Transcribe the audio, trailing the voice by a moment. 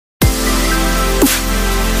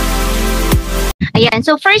Ayan.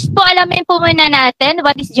 So first po, alamin po muna natin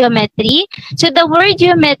what is geometry. So the word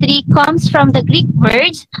geometry comes from the Greek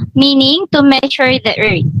words meaning to measure the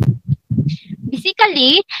earth.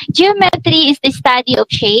 Basically, geometry is the study of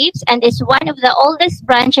shapes and is one of the oldest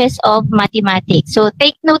branches of mathematics. So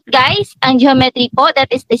take note guys, ang geometry po, that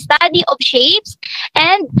is the study of shapes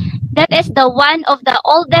and that is the one of the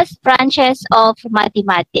oldest branches of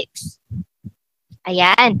mathematics.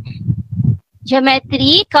 Ayan.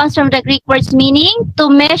 Geometry comes from the Greek words meaning to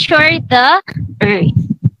measure the earth.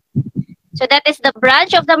 So that is the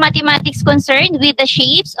branch of the mathematics concerned with the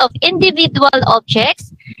shapes of individual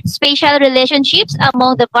objects, spatial relationships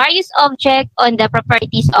among the various objects on the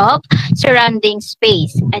properties of surrounding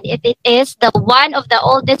space. And it is the one of the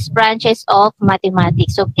oldest branches of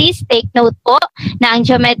mathematics. So please take note po na ang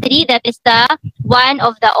geometry, that is the one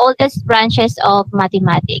of the oldest branches of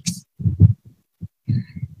mathematics.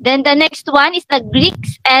 Then the next one is the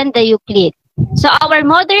Greeks and the Euclid. So our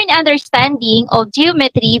modern understanding of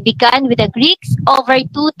geometry began with the Greeks over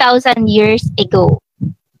 2,000 years ago.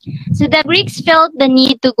 So the Greeks felt the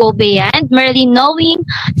need to go beyond merely knowing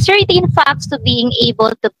certain facts to being able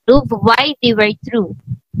to prove why they were true.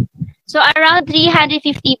 So around 350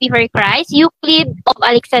 before Christ, Euclid of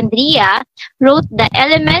Alexandria wrote the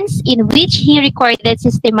elements in which he recorded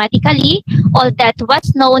systematically all that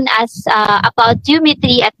was known as about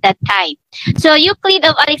geometry at that time. So Euclid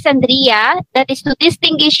of Alexandria, that is to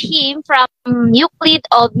distinguish him from Euclid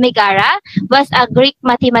of Megara, was a Greek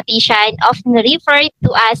mathematician often referred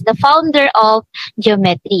to as the founder of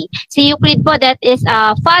geometry. Si Euclid po, that is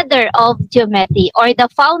a father of geometry or the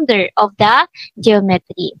founder of the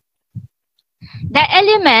geometry. The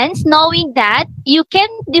elements, knowing that you can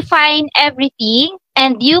define everything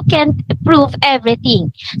and you can prove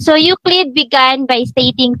everything. So Euclid began by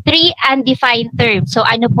stating three undefined terms. So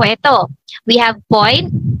ano po ito? We have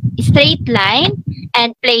point, straight line,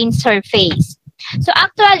 and plane surface. So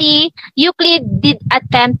actually, Euclid did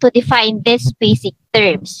attempt to define these basic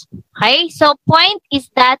terms. Okay? So point is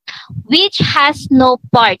that which has no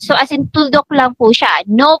part. So as in tuldok lang po siya,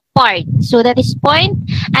 no part. So that is point.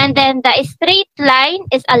 And then the straight line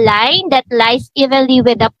is a line that lies evenly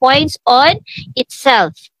with the points on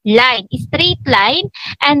itself. Line, straight line.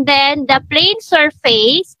 And then the plane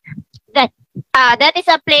surface, that is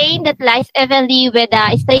a plane that lies evenly with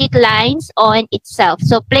the straight lines on itself.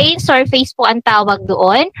 So plane surface po ang tawag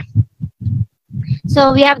doon.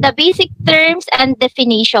 So we have the basic terms and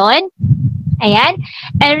definition. Ayan.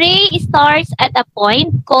 A ray starts at a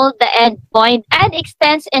point called the end point and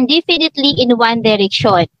extends indefinitely in one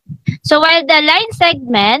direction. So while the line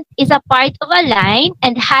segment is a part of a line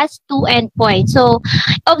and has two endpoints. So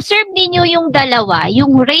observe niyo yung dalawa,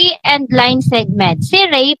 yung ray and line segment. Si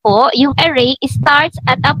ray po, yung array starts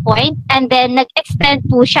at a point and then nag-extend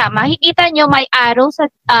po siya. Makikita nyo may arrow sa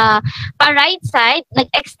pa-right side,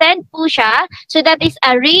 nag-extend po siya. So that is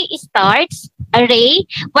array starts, array,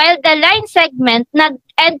 while the line segment,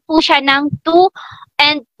 nag-end po siya ng two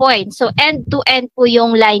endpoints. So end-to-end po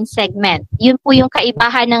yung line segment. Yun po yung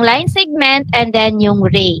kaibahan ng line segment and then yung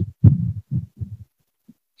ray.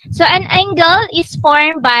 So an angle is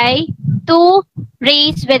formed by two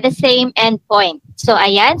rays with the same endpoint. So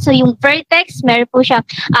ayan, so yung vertex, meron po siya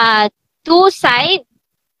two side.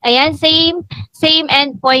 Ayan, same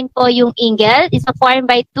endpoint po yung angle is formed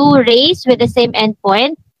by two rays with the same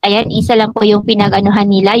endpoint. Ayan, isa lang po yung pinag-anuhan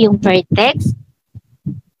nila, yung vertex.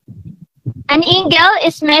 An angle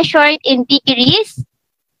is measured in degrees.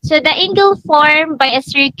 So the angle formed by a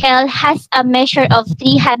circle has a measure of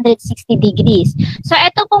 360 degrees. So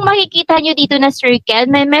ito pong makikita nyo dito na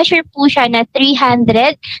circle, may measure po siya na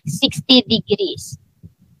 360 degrees.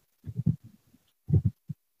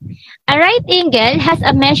 A right angle has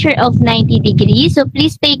a measure of 90 degrees. So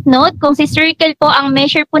please take note, kung si circle po, ang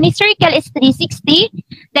measure po ni circle is 360,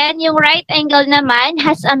 then yung right angle naman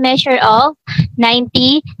has a measure of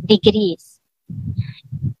 90 degrees.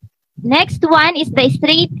 Next one is the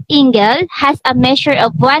straight angle has a measure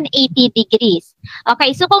of 180 degrees. Okay,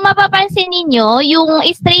 so kung mapapansin ninyo, yung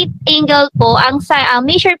straight angle po, ang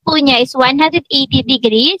measure po niya is 180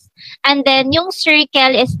 degrees. And then yung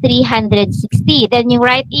circle is 360. Then yung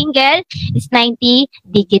right angle is 90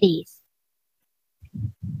 degrees.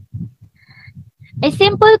 A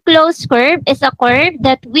simple closed curve is a curve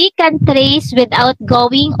that we can trace without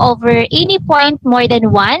going over any point more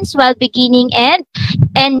than once while beginning and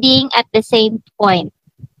ending at the same point.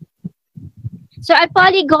 So a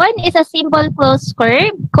polygon is a simple closed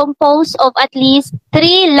curve composed of at least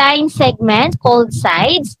three line segments called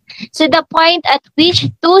sides. So the point at which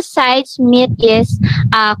two sides meet is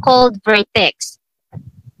called vertex.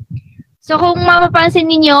 So kung mapapansin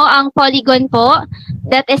ninyo, ang polygon po,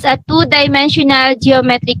 that is a two-dimensional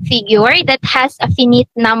geometric figure that has a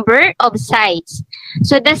finite number of sides.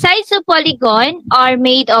 So the sides of polygon are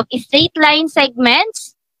made of straight line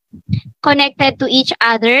segments connected to each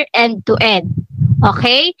other end to end.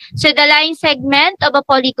 Okay? So the line segment of a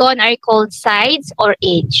polygon are called sides or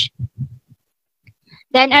edge.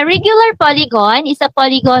 Then a regular polygon is a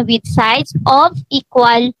polygon with sides of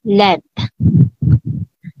equal length.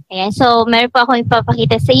 Ayan, so meron po akong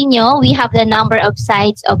ipapakita sa inyo. We have the number of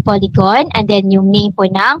sides of polygon and then yung name po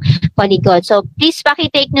ng polygon. So please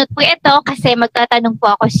pakitake note po ito kasi magtatanong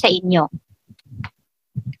po ako sa inyo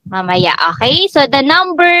mamaya. Okay, so the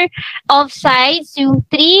number of sides, yung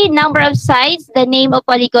 3 number of sides, the name of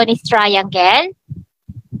polygon is triangle.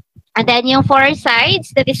 And then yung 4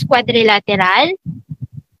 sides, that is quadrilateral.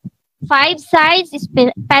 5 sides is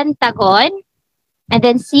pentagon. And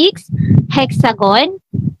then 6, hexagon.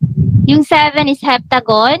 Yung 7 is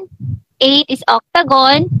heptagon, 8 is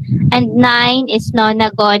octagon, and 9 is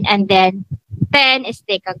nonagon, and then 10 is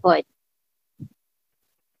decagon.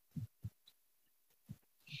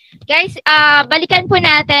 Guys, balikan po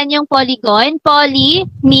natin yung polygon. Poly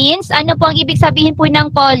means, ano po ang ibig sabihin po ng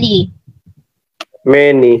poly?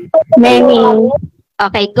 Many. Many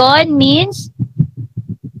Okay, gon means?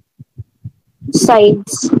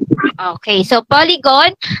 sides. Okay, so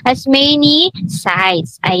polygon has many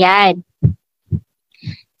sides. Ayan.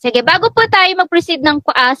 Sige, bago po tayo mag-proceed ng,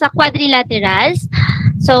 sa quadrilaterals,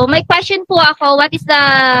 so may question po ako, what is the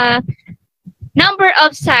number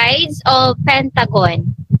of sides of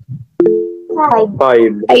pentagon? 5.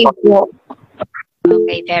 5 po.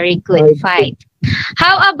 Okay, very good. 5.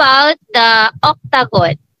 How about the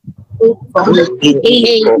octagon? 8.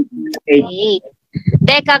 8.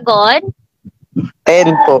 Decagon?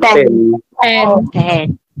 10 po. 10.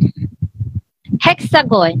 10.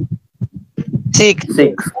 Hexagon? 6.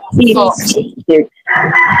 6. Okay.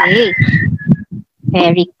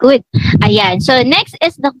 Very good. Ayan. So, next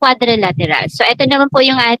is the quadrilateral. So, ito naman po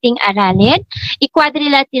yung ating aralin. A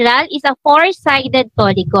quadrilateral is a 4-sided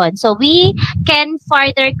polygon. So, we can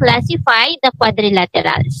further classify the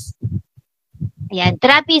quadrilaterals. Ayan.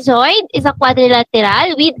 Trapezoid is a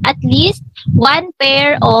quadrilateral with at least 1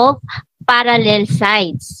 pair of parallel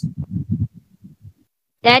sides.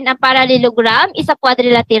 Then, a parallelogram is a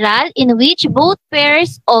quadrilateral in which both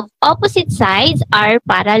pairs of opposite sides are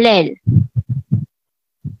parallel.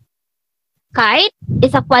 Kite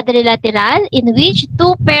is a quadrilateral in which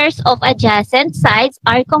 2 pairs of adjacent sides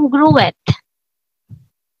are congruent.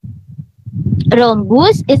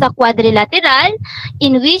 Rhombus is a quadrilateral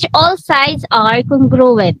in which all sides are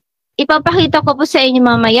congruent. Ipapakita ko po sa inyo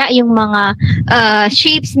mamaya yung mga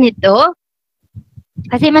shapes nito.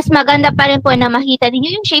 Kasi mas maganda pa rin po na makita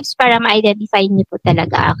niyo yung shapes para ma-identify niyo po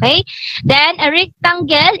talaga, okay? Then, a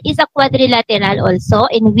rectangle is a quadrilateral also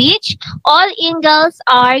in which all angles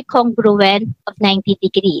are congruent of 90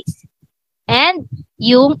 degrees. And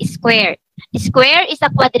yung square. Square is a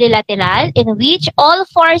quadrilateral in which all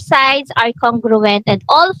 4 sides are congruent and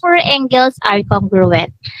all 4 angles are congruent.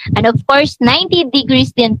 And of course, 90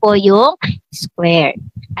 degrees din po yung square.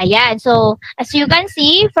 Ayan. So, as you can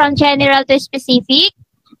see, from general to specific,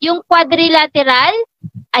 yung quadrilateral,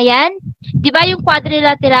 ayan, di ba yung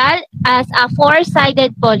quadrilateral as a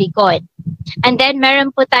 4-sided polygon. And then, meron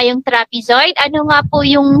po tayong trapezoid. Ano nga po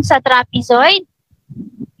yung sa trapezoid?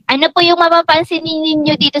 Ano po yung mapapansin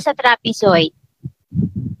ninyo dito sa trapezoid?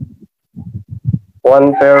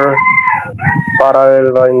 1 pair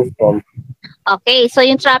parallel lines from. Okay, so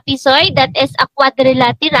yung trapezoid, that is a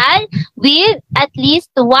quadrilateral with at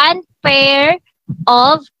least 1 pair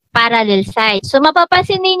of parallel sides. So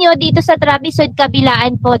mapapansin ninyo dito sa trapezoid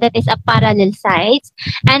kabilaan po, that is a parallel sides.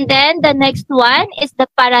 And then the next one is the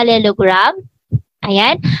parallelogram.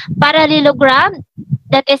 Ayan, parallelogram,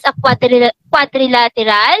 that is a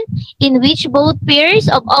quadrilateral in which both pairs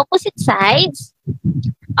of opposite sides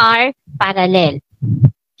are parallel.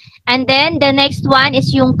 And then, the next one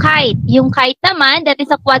is yung kite. Yung kite naman, that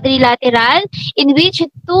is a quadrilateral in which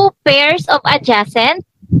 2 pairs of adjacent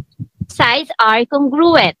sides are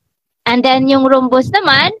congruent. And then, yung rhombus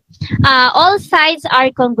naman, all sides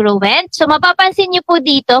are congruent. So, mapapansin nyo po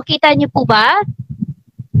dito, kita nyo po ba?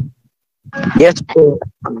 Yes po.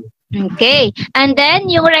 Okay. And then,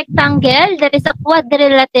 yung rectangle, that is a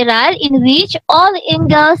quadrilateral in which all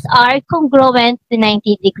angles are congruent to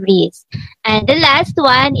 90 degrees. And the last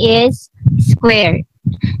one is square.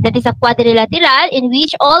 That is a quadrilateral in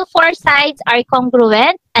which all 4 sides are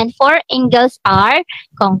congruent and 4 angles are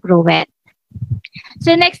congruent.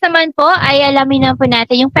 So, next naman po ay alamin na po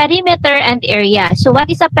natin yung perimeter and area. So, what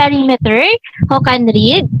is a perimeter? Who can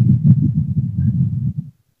read?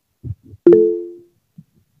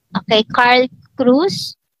 Okay, Carl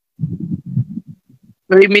Cruz.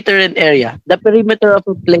 Perimeter and area. The perimeter of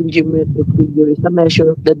a plane geometric figure is the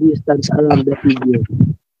measure of the distance around the figure.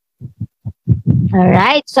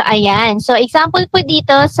 Alright, so ayan. So example po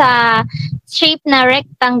dito sa shape na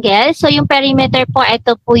rectangle. So yung perimeter po,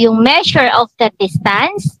 ito po yung measure of the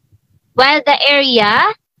distance. While the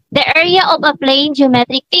area of a plane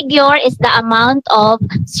geometric figure is the amount of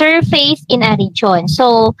surface in a region.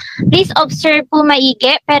 So please observe po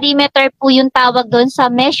maigi, perimeter po yung tawag doon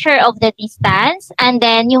sa measure of the distance. And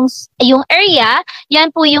then yung area,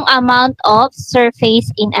 yan po yung amount of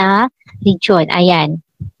surface in a region. Ayan.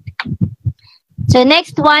 So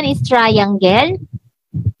next one is triangle.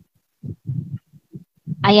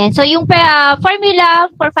 Ayan. So yung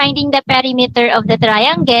formula for finding the perimeter of the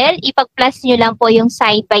triangle, ipag-plus nyo lang po yung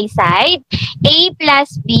side by side. A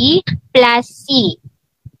plus B plus C.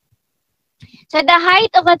 So the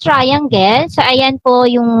height of a triangle, so ayan po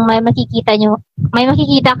yung may makikita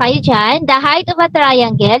kayo dyan. The height of a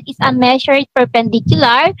triangle is a measured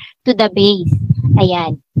perpendicular to the base.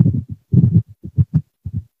 Ayan.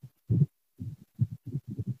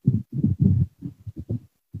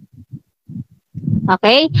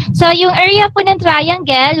 Okay? So, yung area po ng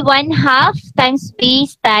triangle, 1/2 times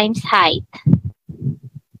base times height.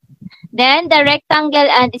 Then, the rectangle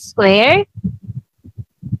and square.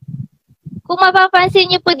 Kung mapapansin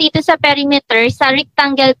nyo po dito sa perimeter, sa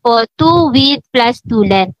rectangle po, 2 width plus 2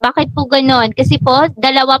 length. Bakit po ganon? Kasi po,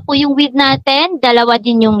 dalawa po yung width natin, dalawa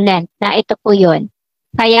din yung length. Na ito po yun.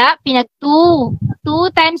 Kaya, pinag 2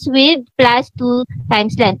 times width plus 2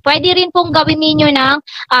 times length. Pwede rin pong gawin ninyo ng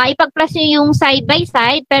ipag-plus nyo yung side by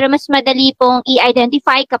side, pero mas madali pong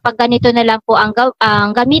i-identify kapag ganito na lang po ang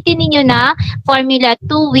gamitin ninyo na formula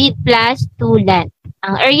 2 width plus 2 length.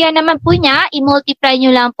 Ang area naman po niya, i-multiply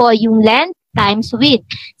nyo lang po yung length times width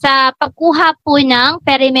sa pagkuha po ng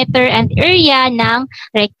perimeter and area ng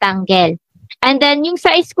rectangle. And then, yung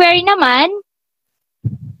sa square naman,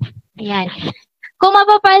 ayan. Kung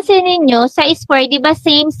mapapansin ninyo, sa square, di ba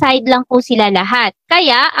same side lang po sila lahat.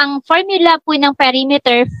 Kaya, ang formula po ng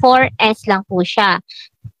perimeter, 4S lang po siya.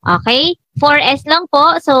 Okay? 4S lang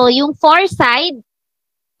po. So, yung 4 side,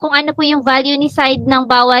 kung ano po yung value ni side ng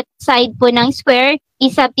bawat side po ng square,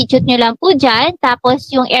 i-substitute nyo lang po dyan. Tapos,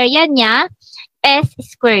 yung area niya, S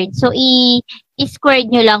squared. So,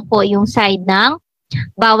 i-squared nyo lang po yung side ng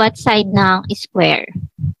bawat side ng square.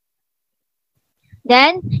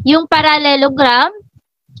 Then, yung parallelogram,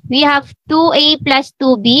 we have 2A plus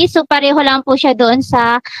 2B. So, pareho lang po siya doon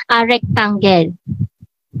sa rectangle.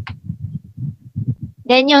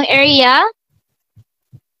 Then, yung area,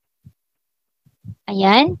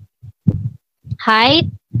 ayan, height,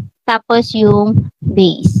 tapos yung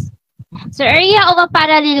base. So, area of a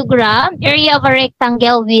parallelogram, area of a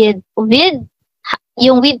rectangle with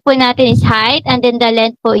yung width po natin is height, and then the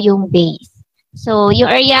length po yung base. So, yung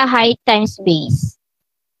area, height times base.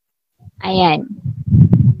 Ayan.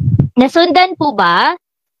 Nasundan po ba?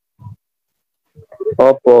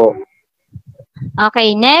 Opo.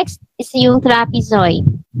 Okay, next is yung trapezoid.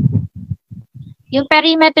 Yung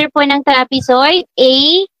perimeter po ng trapezoid, A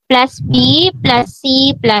plus B plus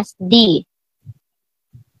C plus D.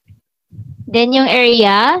 Then yung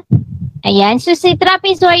area, ayan. So, si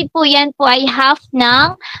trapezoid po, yan po ay half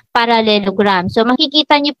ng parallelogram. So,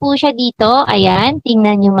 makikita niyo po siya dito. Ayan,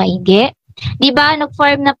 tingnan niyo maigi. Diba,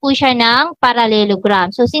 nag-form na po siya ng parallelogram.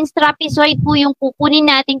 So, since trapezoid po yung kukunin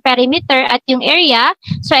nating perimeter at yung area,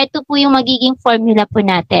 so ito po yung magiging formula po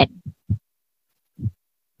natin.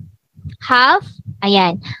 Half,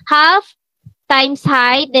 ayan. Half times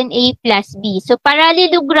height, then A plus B. So,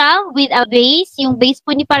 parallelogram with a base. Yung base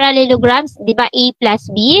po ni parallelogram, di ba, A plus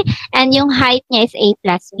B. And yung height niya is A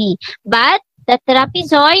plus B. But, the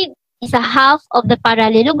trapezoid is a half of the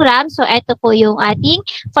parallelogram. So, ito po yung ating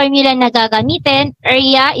formula na gagamitin.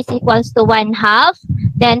 Area is equals to 1/2,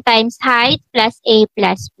 then times height plus A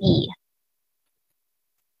plus B.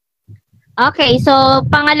 Okay, so,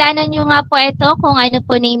 pangalanan nyo nga po ito kung ano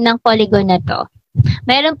po name ng polygon na to.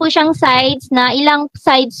 Meron po siyang sides na ilang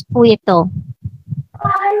sides po ito?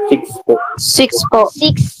 6 po. 6 po.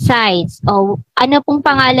 6 sides. O, ano pong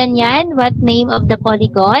pangalan yan? What name of the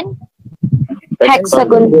polygon?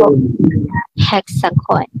 Hexagon po.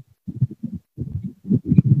 Hexagon.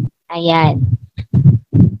 Ayan.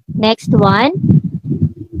 Next one.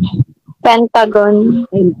 Pentagon.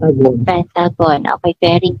 Pentagon. Okay,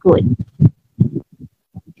 very good.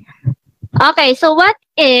 Okay, so what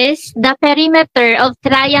is the perimeter of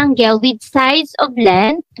triangle with sides of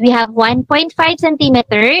length? We have 1.5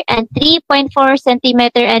 centimeter and 3.4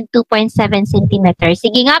 centimeter and 2.7 centimeter.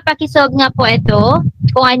 Sige nga, pakisolve nga po ito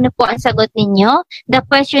kung ano po ang sagot ninyo. The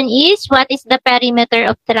question is, what is the perimeter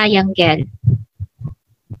of triangle?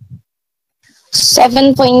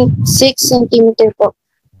 7.6 centimeter po.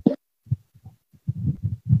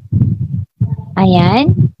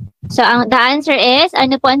 Ayan. So, the answer is,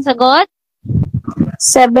 ano po ang sagot?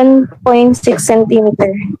 7.6 centimeter.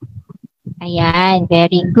 Ayan,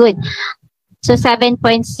 very good. So,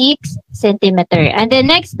 7.6 centimeter. And the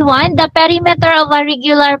next one, the perimeter of a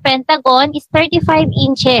regular pentagon is 35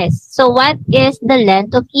 inches. So, what is the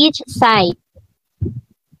length of each side?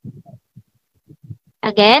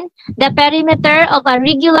 Again, the perimeter of a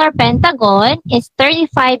regular pentagon is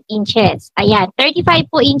 35 inches. Ayan, 35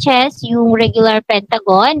 po inches yung regular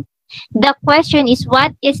pentagon. The question is,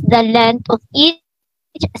 what is the length of each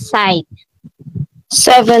side?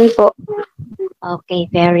 7 po. Okay,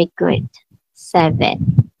 very good. 7.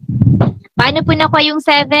 Paano po nakuha yung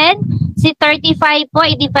 7? Si 35 po,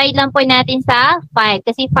 i-divide lang po natin sa 5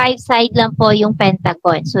 kasi 5 side lang po yung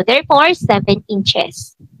pentagon. So, therefore, 7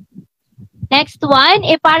 inches. Next one,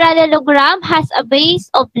 a parallelogram has a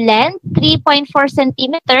base of length 3.4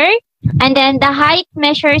 centimeter and then the height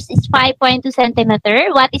measures is 5.2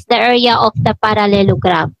 centimeter. What is the area of the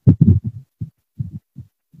parallelogram?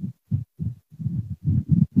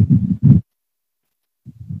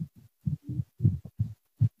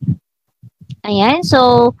 Ayan,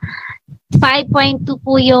 so 5.2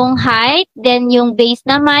 po yung height, then yung base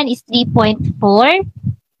naman is 3.4.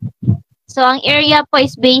 So, ang area po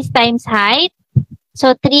is base times height.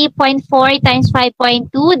 So, 3.4 times 5.2.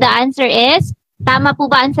 The answer is, tama po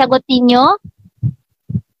ba ang sagot ninyo?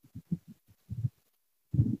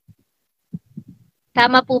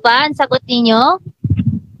 Tama po ba ang sagot ninyo?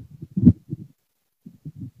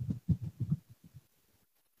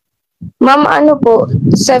 Ma'am, ano po?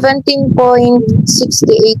 17.68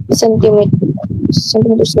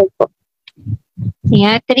 centimeters po.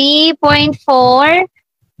 Yeah, 3.4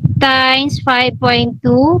 times 5.2.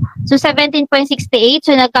 So, 17.68.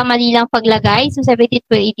 So, nagkamali lang paglagay. So,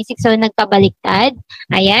 17.86. So, nagkabaliktad.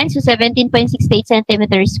 Ayan. So, 17.68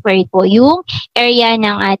 centimeters squared po yung area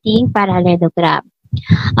ng ating parallelogram.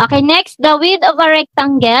 Okay, next. The width of a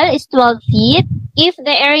rectangle is 12 feet. If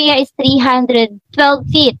the area is 312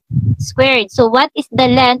 feet squared. So, what is the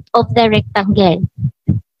length of the rectangle?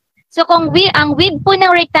 So, kung ang width po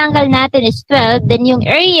ng rectangle natin is 12, then yung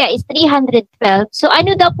area is 312. So,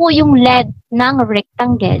 ano daw po yung length ng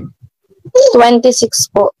rectangle?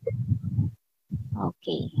 26 po.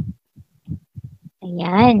 Okay.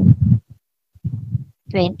 Ayan.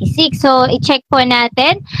 26. So, i-check po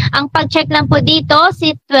natin. Ang pag-check lang po dito,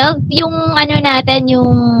 si 12, yung ano natin,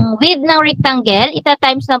 yung width ng rectangle,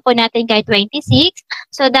 ita-times lang po natin kay 26.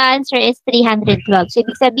 So, the answer is 312. So,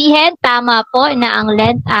 ibig sabihin, tama po na ang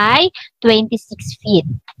length ay 26 feet.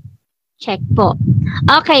 Check po.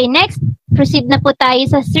 Okay, next, proceed na po tayo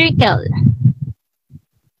sa circle.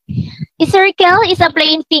 A circle is a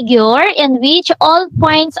plane figure in which all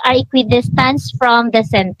points are equidistant from the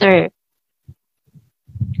center.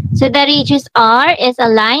 So, the radius R is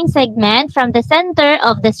a line segment from the center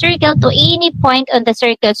of the circle to any point on the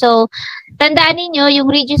circle. So, tandaan niyo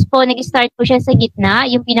yung radius po, nag-start po siya sa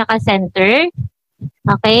gitna, yung pinaka-center.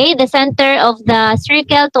 Okay? The center of the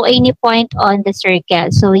circle to any point on the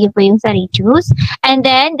circle. So, yun po yung sa radius. And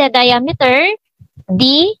then, the diameter,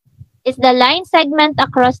 D, is the line segment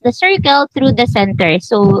across the circle through the center.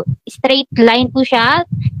 So, straight line po siya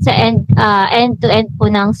sa end-to-end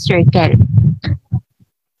po ng circle.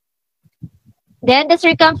 Then, the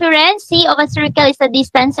circumference, C of a circle is the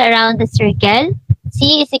distance around the circle.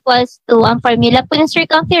 C is equals to, ang formula po ng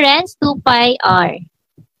circumference, 2 pi r.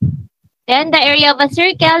 Then, the area of a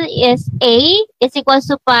circle is A is equals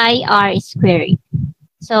to pi r squared.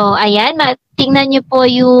 So, ayan, tingnan nyo po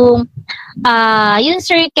yung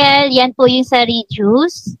circle, yan po yung sa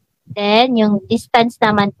radius. Then, yung distance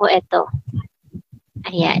naman po ito.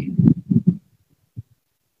 Ayan.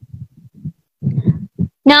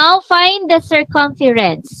 Now, find the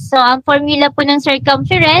circumference. So, ang formula po ng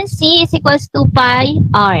circumference, C is equals to pi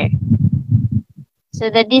r. So,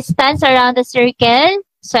 the distance around the circle.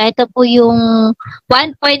 So, ito po yung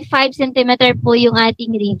 1.5 cm po yung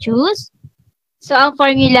ating radius. So, ang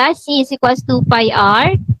formula, C is equals to pi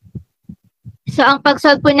r. So, ang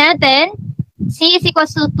pag-solve po natin, C is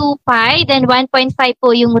equals to 2 pi, then 1.5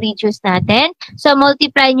 po yung radius natin. So,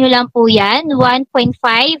 multiply nyo lang po yan, 1.5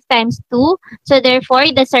 times 2. So, therefore,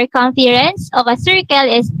 the circumference of a circle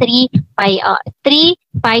is 3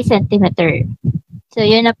 pi centimeter. So,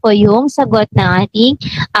 yun na po yung sagot ng ating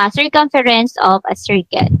circumference of a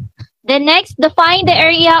circle. The next, define the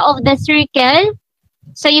area of the circle.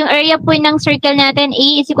 So, yung area po ng circle natin, A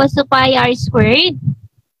is equals to pi r squared.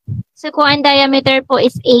 So, kung ang diameter po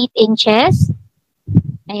is 8 inches.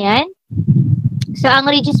 Ayan. So, ang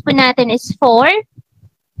radius po natin is 4.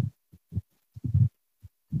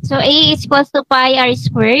 So, A is equals to pi r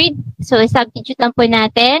squared. So, substitute lang po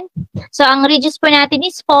natin. So, ang radius po natin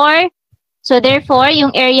is 4. So, therefore,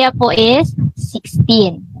 yung area po is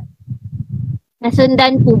 16.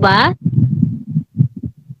 Nasundan po ba?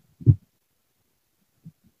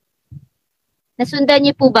 Nasundan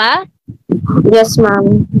niyo po ba? Yes,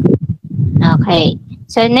 ma'am. Okay.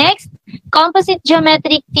 So, next, composite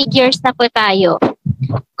geometric figures na po tayo.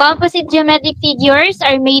 Composite geometric figures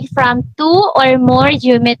are made from two or more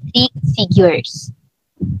geometric figures.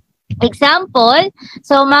 Example,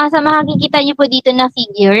 so makikita niyo po dito na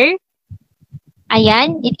figure.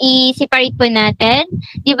 Ayan, i-separate po natin.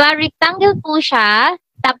 Diba, rectangle po siya,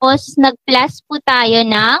 tapos nag-plus po tayo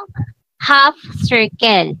ng half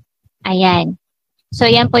circle. Ayan. So,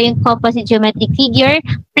 yan po yung composite geometric figure.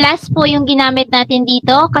 Plus po yung ginamit natin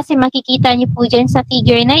dito kasi makikita niyo po dyan sa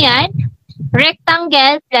figure na yan.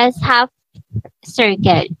 Rectangle plus half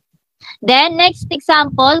circle. Then, next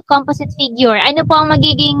example, composite figure. Ano po ang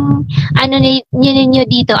magiging ninyo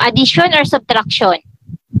dito? Addition or subtraction?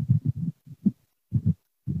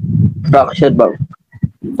 Subtraction ba?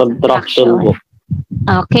 Subtraction po.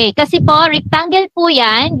 Okay. Kasi po, rectangle po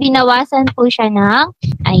yan. Binawasan po siya ng,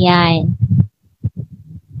 ayan.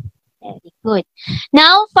 Very good.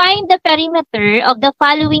 Now, find the perimeter of the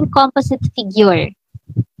following composite figure.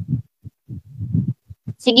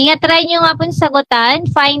 Sige nga, try nyo nga po sagutan.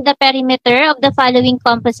 Find the perimeter of the following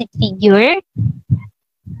composite figure.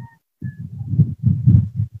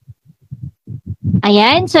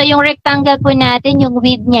 Ayan. So, yung rectangle po natin, yung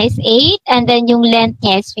width niya is 8 and then yung length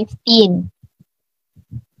niya is 15.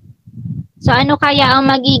 So, ano kaya ang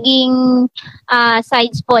magiging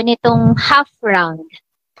sides po nitong half round?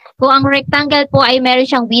 Kung ang rectangle po ay meron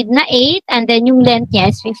siyang width na 8 and then yung length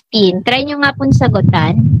niya is 15. Try nyo nga po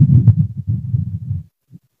sagutan.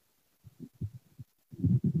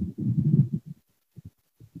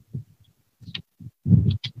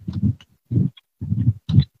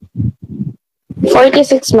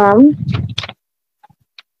 $46, ma'am.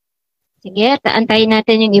 Sige, antayin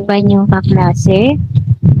natin yung iba niyong kaklase.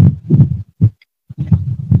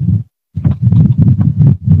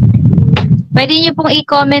 Pwede niyo pong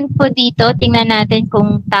i-comment po dito. Tingnan natin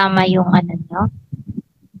kung tama yung ano nyo.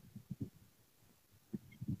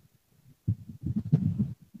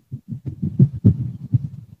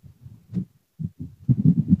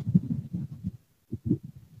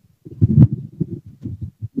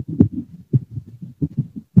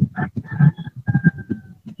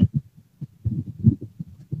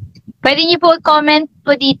 Pwede niyo po i-comment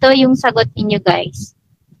po dito yung sagot niyo, guys.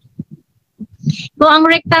 Kung ang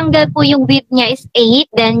rectangle po yung width niya is 8,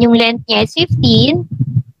 then yung length niya is 15.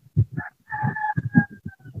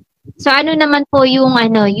 So ano naman po yung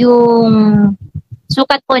yung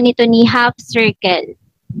sukat po nito ni half circle?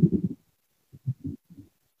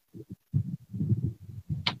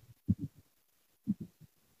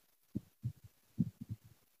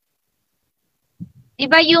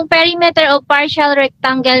 Diba yung perimeter of partial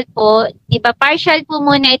rectangle po, diba partial po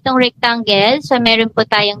muna itong rectangle, so meron po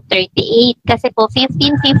tayong 38 kasi po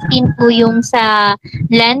 15 po yung sa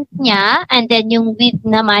length niya and then yung width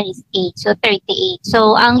naman is 8, so 38.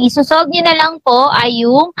 So ang isosolve nyo na lang po ay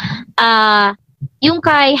yung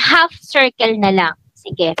kay half circle na lang.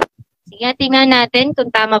 Sige. Sige, tingnan natin kung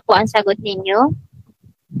tama po ang sagot ninyo.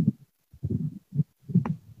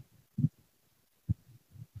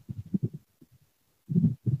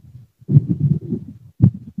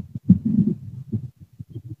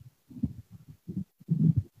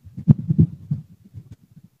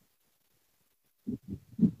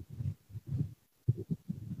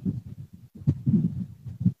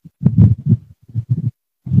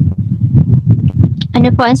 Ano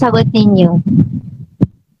po ang sagot ninyo?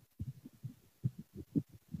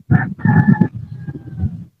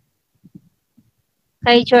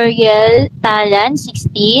 Kay Joriel Talan,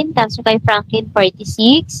 16. Tapos kay Franklin,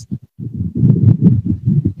 46.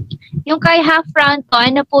 Yung kay half round po,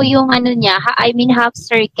 ano po yung niya? I mean half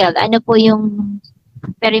circle. Ano po yung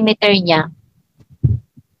perimeter niya?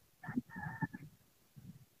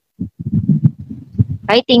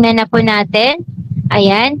 Okay, tingnan na po natin.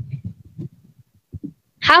 Ayan.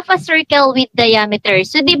 Half a circle with diameter.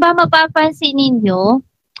 So, di ba mapapansin ninyo,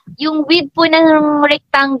 yung width po ng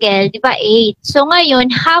rectangle, di ba, 8. So, ngayon,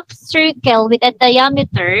 half circle with a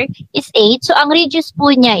diameter is 8. So, ang radius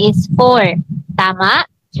po niya is 4. Tama?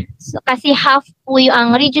 So, kasi half po yung,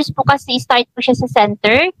 ang radius po kasi start po siya sa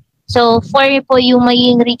center. So, 4 po yung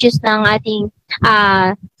magiging radius ng ating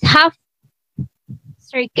half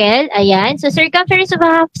circle. Ayan. So, circumference of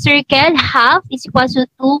a half circle, half is equals to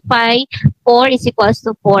 2 pi, 4 is equals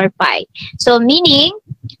to 4 pi. So, meaning,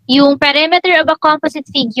 yung perimeter of a composite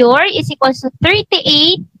figure is equals to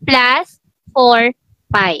 38 plus 4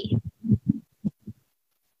 pi.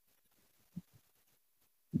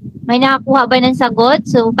 May nakakuha ba ng sagot?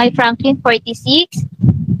 So, kay Franklin, 46.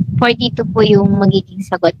 42 po yung magiging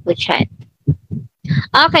sagot po dyan.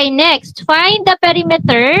 Okay, next. Find the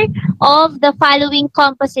perimeter of the following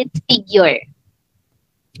composite figure.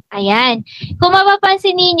 Ayan. Kung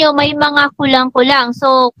mapapansin ninyo, may mga kulang-kulang.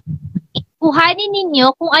 So, kuhanin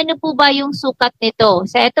ninyo kung ano po ba yung sukat nito.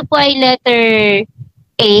 So, ito po ay letter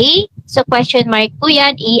A. So, question mark po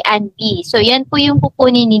yan, A and B. So, yan po yung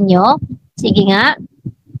kukunin ninyo. Sige nga.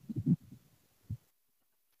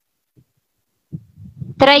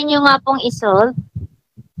 Try nyo nga pong isolve.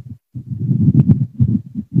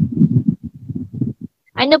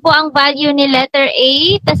 Ano po ang value ni letter A?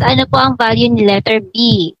 Tas ano po ang value ni letter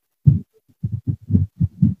B?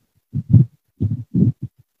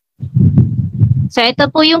 So, ito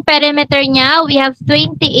po yung perimeter niya. We have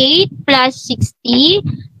 28 plus 60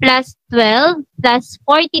 plus 12 plus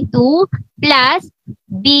 42 plus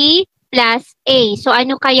B plus A. So,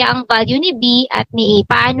 ano kaya ang value ni B at ni A?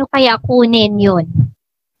 Paano kaya kunin yun?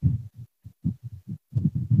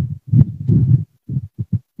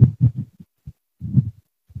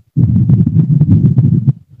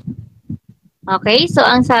 Okay, so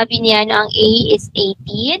ang sabi niya, ang A is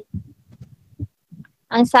 18.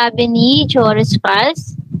 Ang sabi ni Joris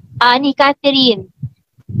Pals, ni Catherine,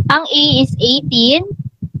 ang A is 18.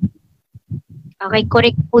 Okay,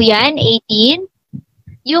 correct po yan, 18.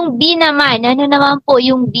 Yung B naman, ano naman po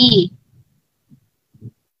yung B?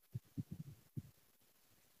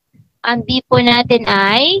 Ang B po natin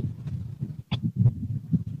ay,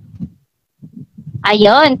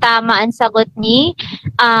 ayun, tama ang sagot ni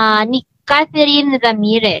Catherine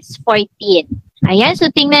Ramirez, 14. Ayan, so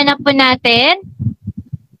tingnan na po natin.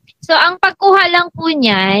 So, ang pagkuha lang po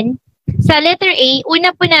niyan, sa letter A,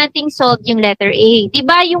 una po nating solve yung letter A.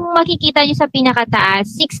 Diba yung makikita nyo sa pinakataas,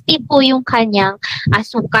 60 po yung kanyang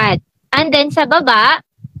sukat. And then sa baba,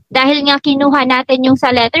 dahil nga kinuha natin yung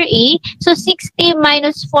sa letter A, so 60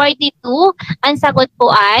 minus 42, ang sagot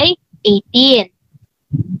po ay 18.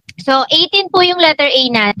 So, 18 po yung letter A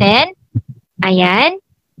natin. Ayan.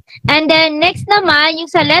 And then, next naman,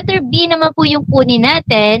 yung sa letter B naman po yung kunin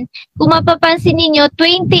natin. Kung mapapansin ninyo,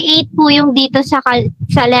 28 po yung dito sa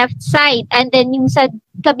left side. And then, yung sa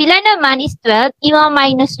kabila naman is 12.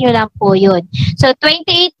 I-minus nyo lang po yun. So,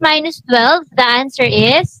 28 minus 12, the answer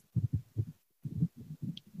is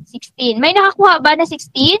 16. May nakakuha ba na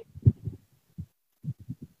 16?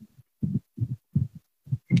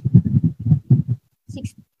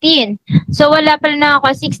 So, wala pala na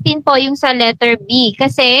ako. 16 po yung sa letter B.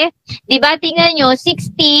 Kasi, di ba, tingnan nyo,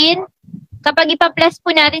 16, kapag ipa-plus po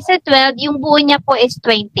natin sa 12, yung buo niya po is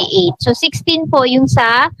 28. So, 16 po yung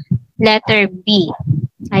sa letter B.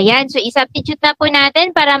 Ayan. So, i-substitute na po natin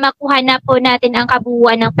para makuha na po natin ang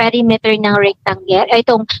kabuuan ng perimeter ng rectangle.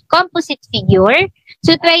 Itong composite figure.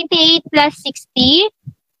 So, 28 plus 60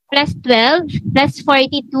 plus 12 plus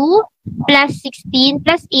 42 plus 16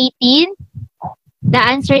 plus 18. The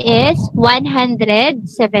answer is 176.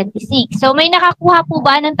 So, may nakakuha po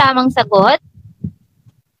ba ng tamang sagot?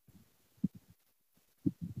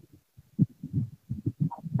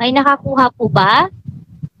 May nakakuha po ba?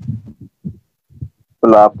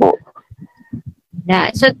 Wala po.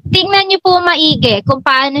 So, tingnan niyo po maigi kung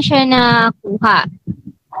paano siya nakuha.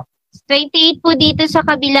 28 po dito sa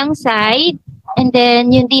kabilang side. And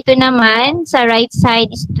then, yung dito naman, sa right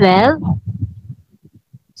side is 12.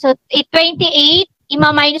 So, 28,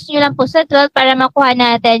 ima-minus nyo lang po sa 12 para makuha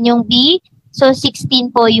natin yung B. So, 16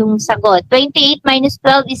 po yung sagot. 28 minus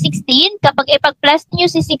 12 is 16. Kapag ipag-plus nyo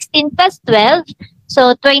si 16 plus 12,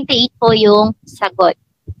 so 28 po yung sagot.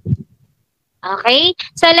 Okay?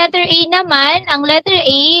 Sa letter A naman, ang letter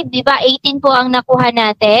A, di ba 18 po ang nakuha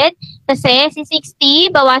natin. Kasi si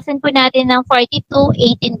 60, bawasan po natin ng 42,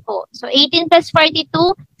 18 po. So, 18 plus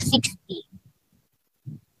 42,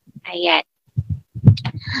 60. Ayan.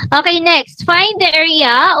 Okay, next. Find the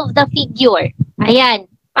area of the figure. Ayan.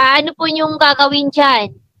 Paano po yung gagawin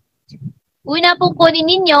dyan? Una pong kunin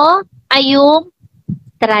ninyo ay yung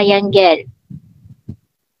triangle.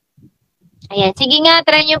 Ayan. Sige nga,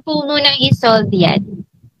 try nyo po munang i-solve yan.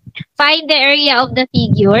 Find the area of the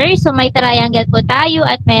figure. So, may triangle po tayo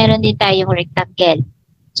at meron din tayong rectangle.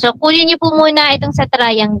 So, kunin niyo po muna itong sa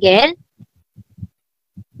triangle.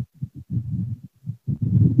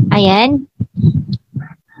 Ayan.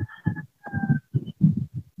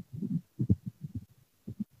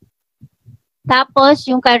 Tapos,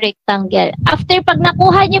 yung ka-rectangle. After pag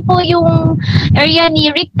nakuha niyo po yung area ni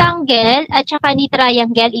rectangle at saka ni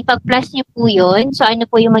triangle, ipag-plus niyo po yun. So, ano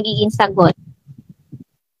po yung magiging sagot?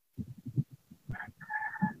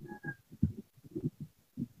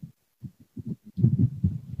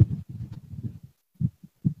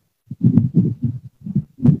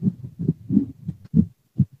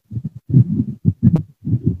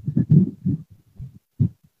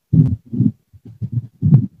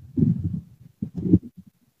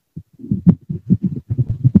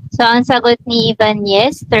 So, ang sagot ni Ivan,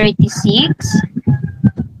 yes, 36.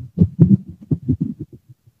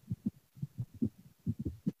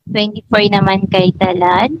 Naman kay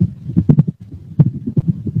Talan.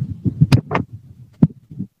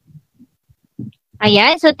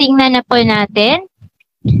 Ayan, so tingnan na po natin.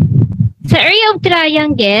 Sa area of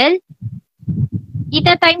triangle,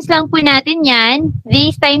 times lang po natin yan.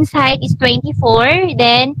 This times height is 24.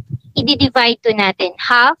 Then, i-divide to natin.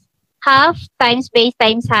 Half times base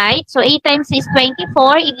times height. So, 8 times is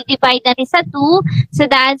 24. I-divide natin sa 2. So,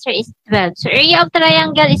 the answer is 12. So, area of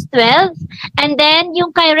triangle is 12. And then, yung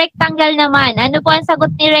kay rectangle naman. Ano po ang sagot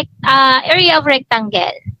ni area of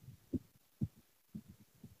rectangle?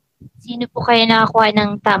 Sino po kayo nakakuha ng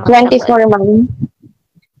tamang 24, ma'am.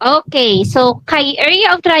 Okay. So, kay area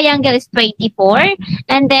of triangle is 24.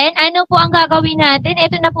 And then, ano po ang gagawin natin?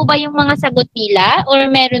 Ito na po ba yung mga sagot nila? Or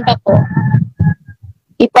meron pa po?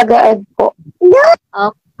 Ipag-add po.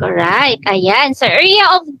 Alright, ayan. So, area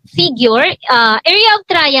of figure, area of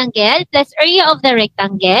triangle plus area of the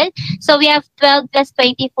rectangle. So, we have 12 plus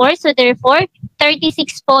 24. So, therefore,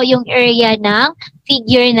 36 po yung area ng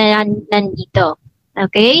figure na nandito.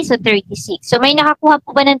 Okay, so 36. So, may nakakuha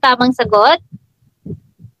po ba ng tamang sagot?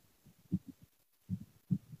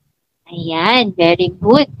 Ayan, very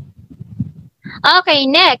good. Okay,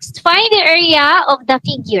 next. Find the area of the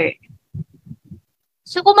figure.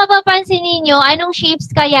 So, kung mapapansin ninyo, anong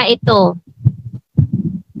shapes kaya ito?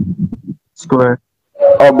 Square.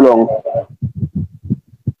 Oblong.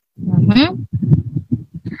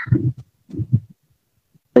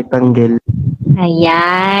 Rectangle.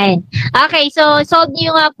 Ayan. Okay, so solve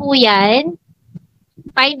nyo nga po yan.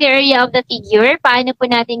 Find the area of the figure. Paano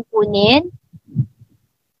po natin kunin?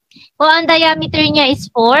 Kung ang diameter niya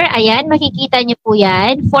is 4, ayan, makikita nyo po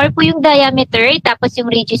yan. 4 po yung diameter, tapos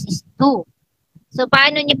yung radius is 2. So,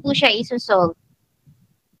 paano niyo po siya isosolve?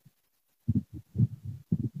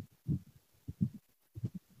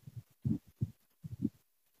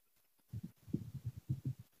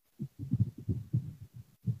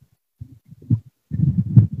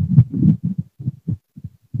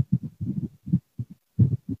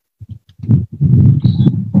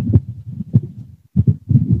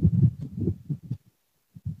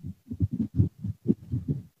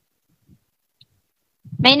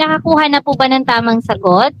 May nakakuha na po ba ng tamang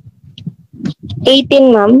sagot?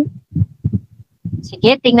 18, ma'am.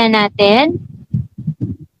 Sige, tingnan natin.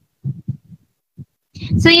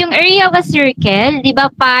 So, yung area of a circle, di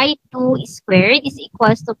ba, pi 2 squared is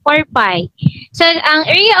equals to 4 pi. So, ang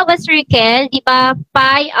area of a circle, di ba,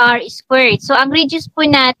 pi r squared. So, ang radius po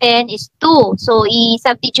natin is 2. So,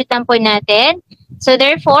 i-substitute lang po natin. So,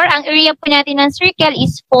 therefore, ang area po natin ng circle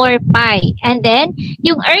is 4 pi. And then,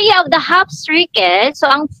 yung area of the half circle, so,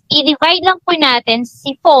 ang i-divide lang po natin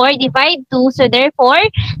si 4, divide 2. So, therefore,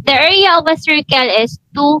 the area of a circle is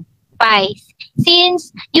 2 pi.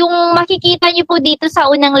 Since, yung makikita nyo po dito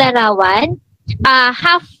sa unang larawan,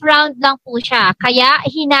 half round lang po siya. Kaya,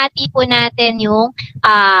 hinati po natin yung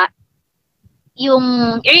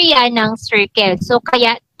area ng circle. So,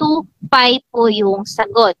 kaya 2 pi po yung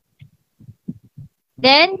sagot.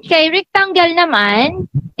 Then, kay rectangle naman,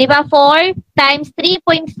 di ba, 4 times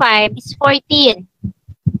 3.5 is 14.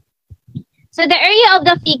 So, the area of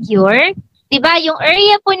the figure, di ba, yung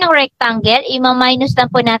area po ng rectangle, ima-minus lang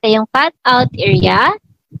po natin yung cut-out area.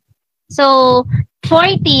 So,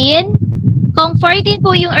 14, kung 14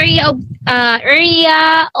 po yung area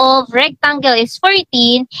of rectangle is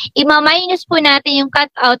 14, ima-minus po natin yung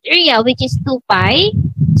cut-out area, which is 2 pi.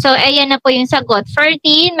 So, ayan na po yung sagot.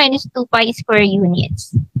 14 minus 2 pi square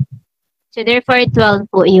units. So, therefore, 12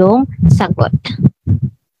 po yung sagot.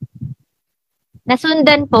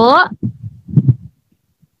 Nasundan po.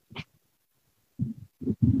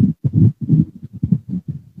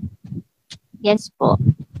 Yes po.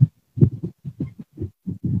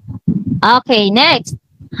 Okay, next.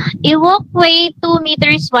 a walkway 2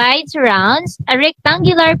 meters wide surrounds a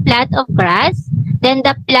rectangular plot of grass. Then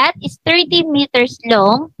the plot is 30 meters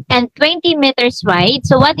long and 20 meters wide.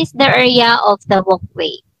 So what is the area of the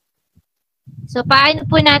walkway? So paano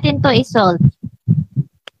po natin to isolve?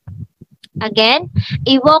 Again,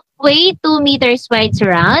 a walkway 2 meters wide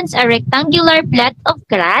surrounds a rectangular plot of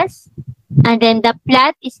grass. And then the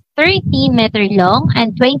plot is 30 meters long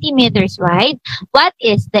and 20 meters wide. What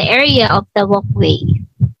is the area of the walkway?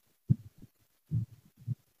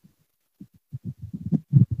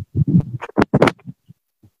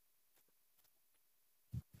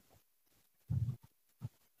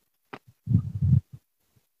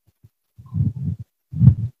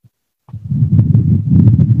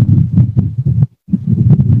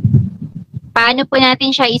 Paano po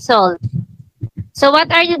natin siya isolve? So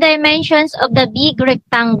what are the dimensions of the big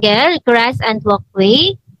rectangle, grass and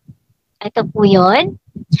walkway? Ito po yun.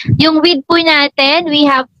 Yung width po natin, we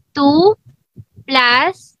have 2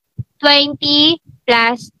 plus 20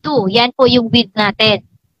 plus 2. Yan po yung width natin.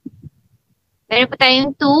 Meron po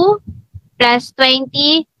tayong 2 plus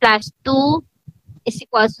 20 plus 2 is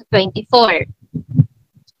equals to 24.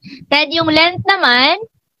 Then yung length naman,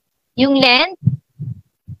 yung length,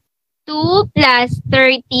 2 plus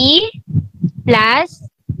 30 plus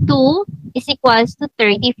 2 is equals to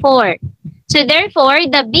 34. So therefore,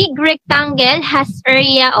 the big rectangle has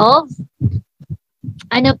area of,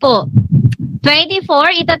 ano po,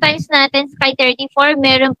 24, ito times natin kay 34,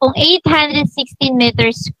 meron pong 816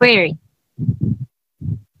 meters squared.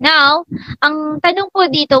 Now, ang tanong po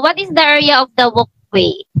dito, what is the area of the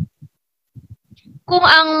walkway? Kung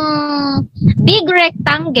ang big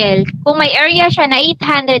rectangle, kung may area siya na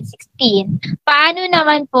 816, paano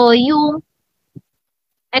naman po yung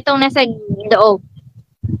itong nasa loob?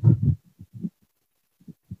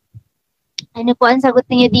 Ano po ang sagot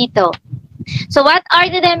niyo dito? So what are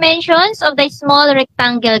the dimensions of the small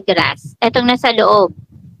rectangle grass? Itong nasa loob.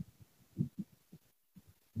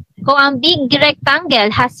 Kung ang big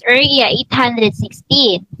rectangle has area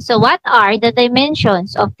 816, so what are the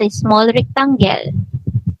dimensions of the small rectangle?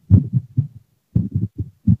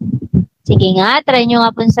 Sige nga, try nyo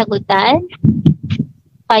nga pong sagutan.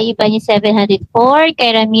 Kay Ibanez 704,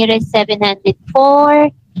 kay Ramirez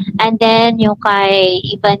 704, and then yung kay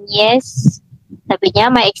Ibanez, sabi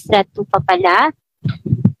niya may extra 2 pa pala.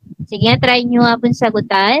 Sige nga, try nyo nga pong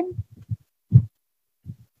sagutan.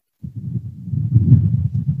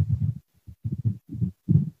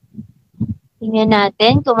 Tingnan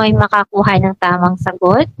natin kung may makakuha ng tamang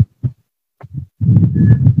sagot.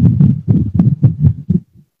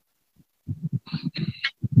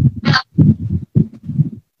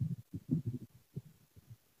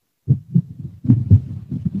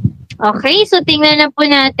 Okay, so tingnan na po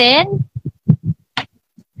natin.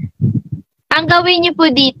 Ang gawin niyo po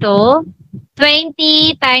dito,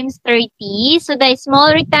 20 times 30. So the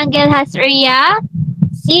small rectangle has area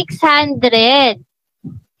 600.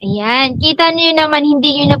 Ayan. Kita niyo naman,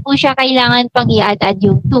 hindi niyo na po siya kailangan pang i-add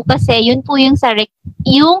yung 2 kasi yun po yung sa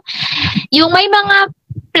yung may mga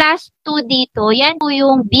plus 2 dito, yan po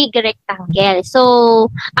yung big rectangle. So,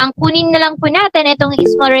 ang kunin na lang po natin itong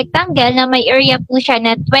small rectangle na may area po siya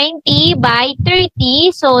na 20 by 30.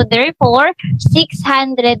 So, therefore,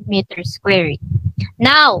 600 meters squared.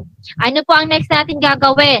 Now, ano po ang next natin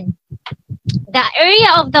gagawin? The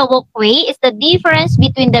area of the walkway is the difference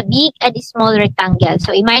between the big and the small rectangle.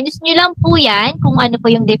 So, i-minus nyo lang po yan kung ano po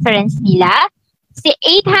yung difference nila. Si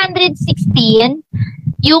 816,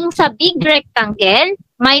 yung sa big rectangle,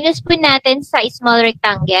 minus po natin sa small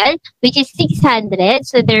rectangle, which is 600.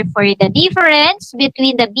 So, therefore, the difference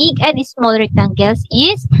between the big and the small rectangles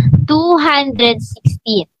is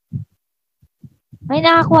 216. May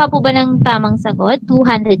nakakuha po ba ng tamang sagot?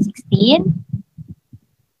 216?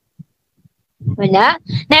 Wala?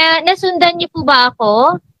 Nasundan niyo po ba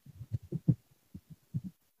ako?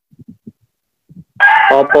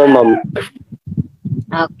 Opo, ma'am.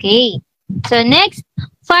 Okay. So, next,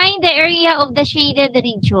 find the area of the shaded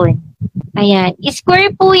region. Ayan.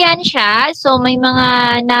 Square po yan siya. So, may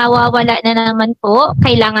mga nawawala na naman po.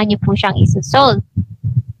 Kailangan niyo po siyang isosolve.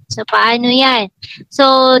 So, paano yan?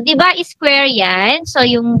 So, di ba square yan? So,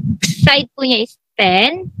 yung side po niya is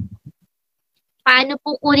 10. Paano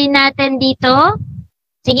po kunin natin dito?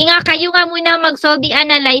 Sige nga, kayo nga muna mag-solve,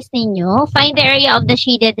 i-analyze ninyo. Find the area of the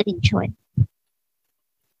shaded region.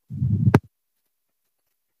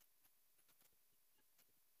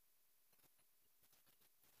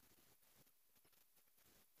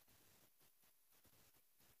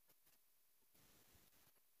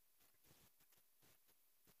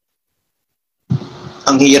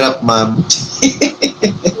 Ang hirap, ma'am.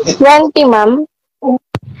 20, ma'am.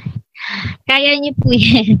 Kaya niyo po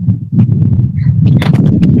yan.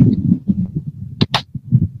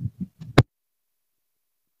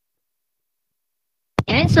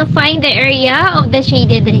 Yan. So, find the area of the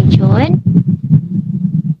shaded region.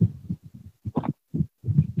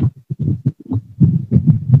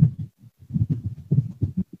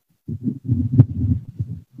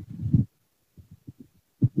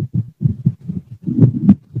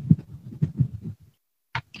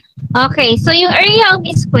 Okay, so yung area of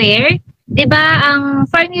square, 'di ba, ang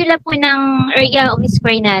formula po ng area of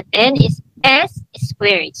square natin is S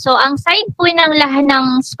squared. So, ang side po ng lahat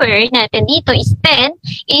ng square natin dito is 10.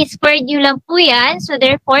 I-squared nyo lang po yan. So,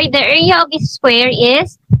 therefore, the area of square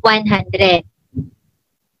is 100.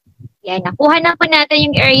 Yan, nakuha na po natin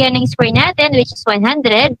yung area ng square natin, which is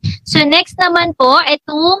 100. So, next naman po,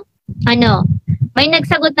 ito, may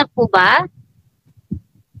nagsagot na po ba?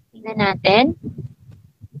 Tingnan natin.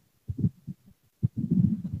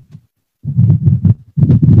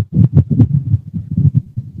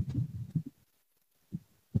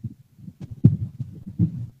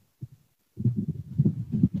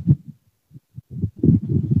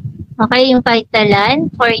 Okay, yung Pagtalan,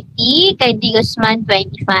 40. Kay D. Guzman,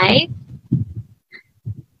 25.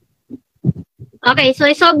 Okay, so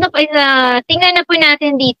isolve na po. Tingnan na po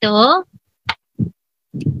natin dito.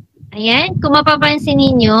 Ayan, kung mapapansin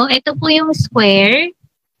ninyo, ito po yung square.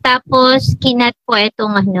 Tapos, kinat po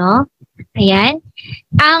itong Ayan.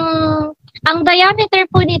 Ang diameter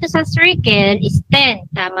po dito sa circle is 10.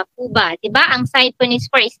 Tama po ba? Diba? Ang side po ni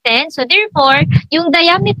square is 10. So, therefore, yung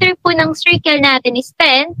diameter po ng circle natin is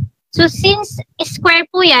 10. So, since square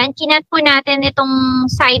po yan, kinat po natin itong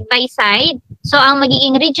side by side. So, ang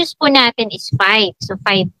magiging radius po natin is 5. So,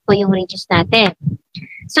 5 po yung radius natin.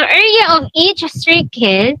 So, area of each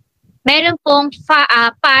circle, meron pong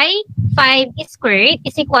pi, 5 squared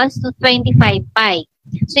is equals to 25 pi.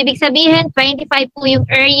 So, ibig sabihin, 25 po yung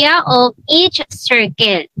area of each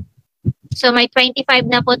circle. So, may 25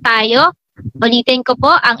 na po tayo. Ulitin ko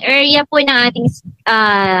po, ang area po ng ating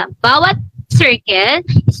bawat circle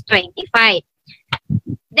is 25.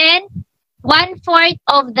 Then, 1/4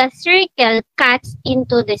 of the circle cuts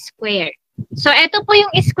into the square. So, ito po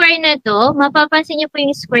yung square na to. Mapapansin niyo po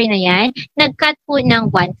yung square na yan. Nag-cut po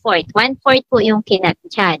ng 1/4. 1/4 po yung kinat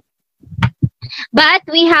dyan. But,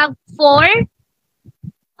 we have 4.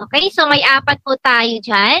 Okay, so may 4 po tayo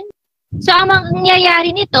dyan. So, ang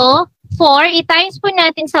mangyayari nito, 4, i-times po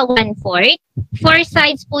natin sa 1/4. 4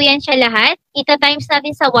 sides po yan siya lahat. Ita-times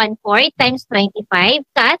natin sa 1/4 times 25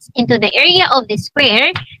 cuts into the area of the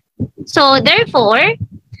square. So, therefore,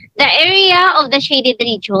 the area of the shaded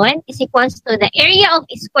region is equals to the area of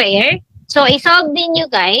square. So, isolve din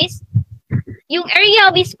nyo guys. Yung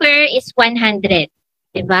area of square is 100.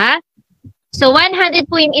 Diba? So,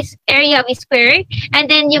 100 po yung area of square.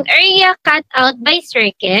 And then, yung area cut out by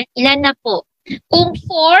circle, ilan na po? Kung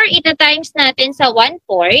 4, ita-times natin sa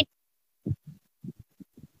 1/4.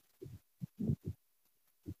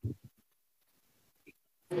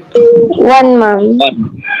 1, ma'am.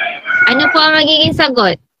 Ano po ang magiging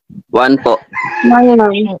sagot? 1 po. 1,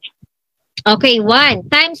 ma'am. Okay, 1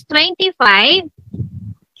 times 25.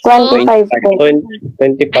 25 po.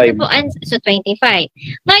 25. Ano po? So, 25.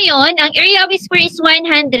 Ngayon, ang area of square is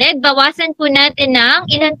 100. Bawasan po natin ng,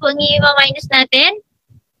 ilan po ang i-minus natin?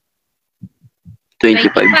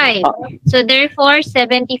 25. So, therefore,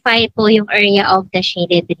 75 po yung area of the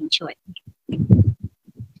shaded region.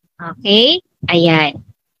 Okay? Ayan.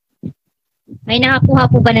 May nakakuha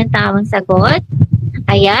po ba ng tamang sagot?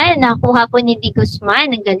 Ayan, nakakuha po ni D.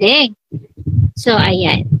 Guzman. Ang galing. So,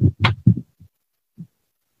 ayan.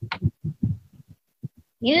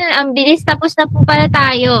 Yun, ang bilis. Tapos na po pala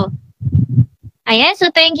tayo. Ayan,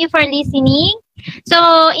 so thank you for listening. So,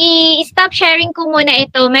 i-stop sharing ko muna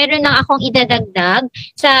ito. Meron lang akong idadagdag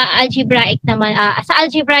sa algebraic naman. Sa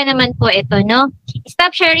algebra naman po ito, no?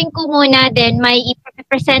 Stop sharing ko muna, then may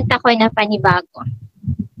i-present ako na panibago.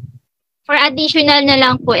 For additional na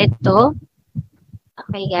lang po ito.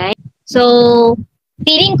 Okay, guys. So,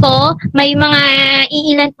 feeling ko, may mga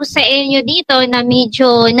iilan po sa inyo dito na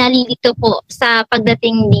medyo nalilito po sa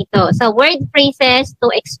pagdating dito. Sa word phrases to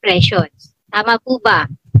expressions. Tama po ba?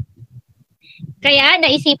 Kaya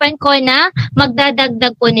naisipan ko na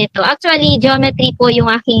magdadagdag po nito. Actually, geometry po yung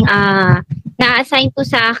aking na-assign po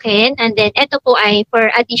sa akin. And then, ito po ay for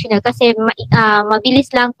additional kasi mabilis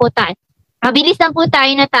lang po tayo. Mabilis lang po tayo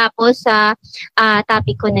natapos sa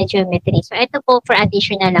topic ko na geometry. So, ito po for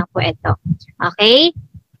additional lang po ito. Okay?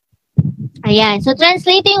 Ayan. So,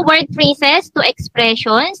 translating word phrases to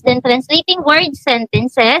expressions, then translating word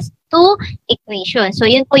sentences to equations. So,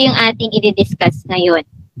 yun po yung ating i-discuss ngayon.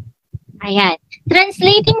 Ayan.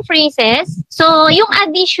 Translating phrases. So, yung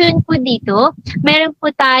addition po dito, meron po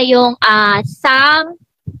tayong sum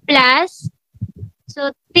plus. So,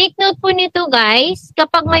 take note po nito guys,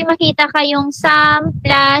 kapag may makita kayong sum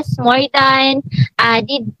plus, more than,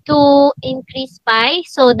 added to, increase by,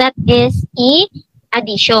 so that is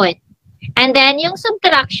addition. And then, yung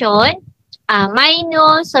subtraction,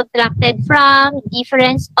 minus, subtracted from,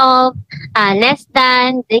 difference of, less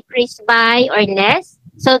than, decrease by, or less.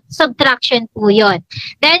 So, subtraction po yun.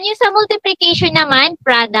 Then, yung sa multiplication naman,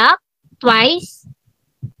 product, twice,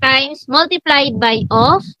 times, multiplied by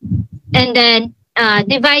of, and then,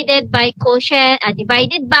 divided by quotient,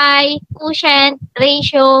 divided by quotient,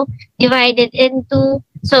 ratio, divided into.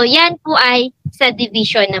 So, yan po ay sa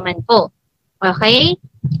division naman po. Okay?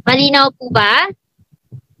 Malinaw po ba?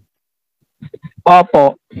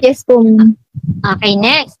 Opo. Yes po, ma'am. Okay,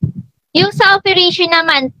 next. Yung sa operation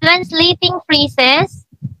naman, translating phrases.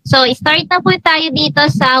 So, start na po tayo dito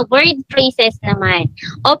sa word phrases naman.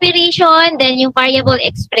 Operation, then yung variable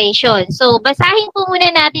expression. So, basahin po muna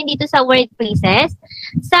natin dito sa word phrases.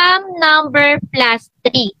 Sum number plus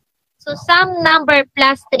 3. So, sum number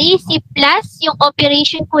plus 3. Si plus, yung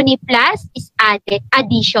operation po ni plus is added.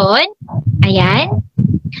 Addition. Ayan.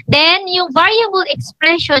 Then, yung variable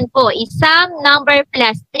expression po is sum number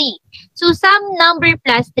plus 3. So, sum number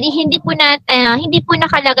plus 3, hindi po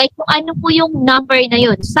nakalagay kung ano po yung number na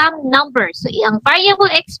yun. Sum number. So, ang variable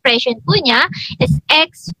expression po niya is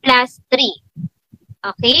x plus 3.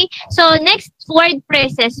 Okay? So, next word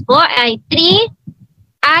phrases po ay 3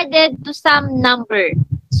 added to some number.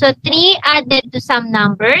 So, 3 added to some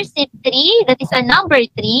number. Si 3, that is a number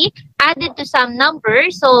 3, added to some number.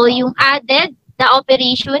 So, yung added, the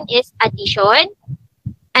operation is addition.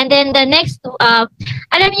 And then the next,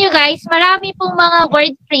 alam niyo guys, marami pong mga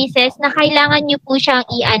word phrases na kailangan niyo po siyang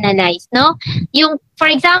i-analyze, no? Yung, for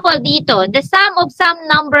example, dito, the sum of some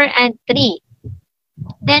number and 3.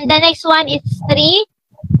 Then the next one is 3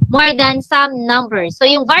 more than some number. So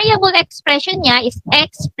yung variable expression niya is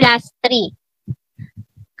x plus 3.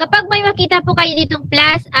 Kapag may makita po kayo ditong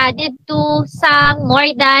plus, added to, sum, more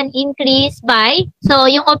than, increase by, so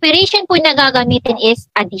yung operation po na gagamitin is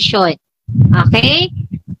addition. Okay?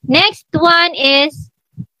 Next one is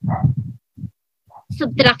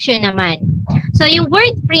subtraction naman. So, yung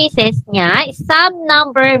word phrases niya is sum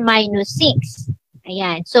number minus 6.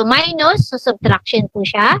 Ayan. So, minus, so subtraction po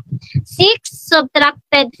siya. 6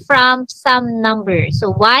 subtracted from some number.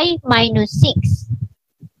 So, y minus 6.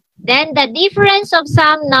 Then, the difference of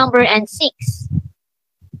some number and 6.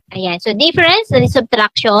 Ayan. So, difference, that is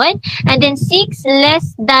subtraction. And then, 6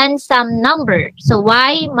 less than some number. So,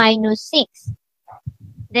 y minus 6.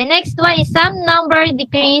 The next one is some number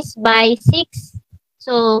decreased by 6.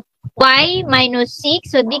 So, y minus 6.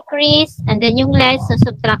 So, decrease. And then, yung less, so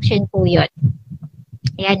subtraction po yun.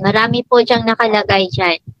 Ayan. Marami po dyang nakalagay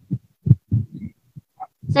dyan.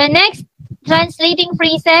 So, next, translating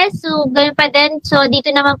phrases. So, ganun pa din. So, dito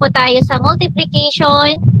naman po tayo sa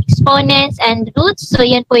multiplication, exponents, and roots. So,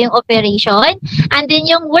 yan po yung operation. And then,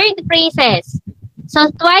 yung word phrases. So,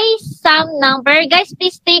 twice some number. Guys,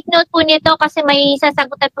 please take note po nito kasi may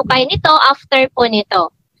sasagutan po kayo nito after po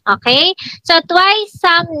nito. Okay? So, twice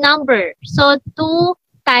some number. So,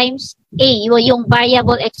 2 times a, yung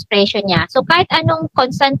variable expression niya. So, kahit anong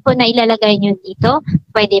constant po na ilalagay nyo dito,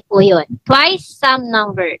 pwede po yun. Twice some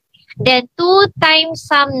number. Then, 2 times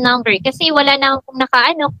some number. Kasi wala naman pong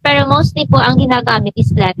nakaano, pero mostly po ang ginagamit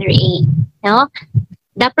is letter A. No?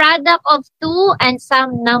 The product of 2 and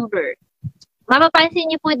some number. Mapapansin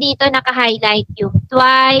niyo po dito naka-highlight yung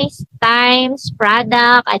twice, times,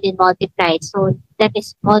 product, and then multiplied. So, that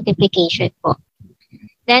is multiplication po.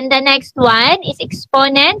 Then, the next one is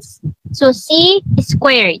exponents. So, c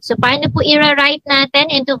squared. So, paano po i-write natin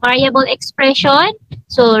into variable expression?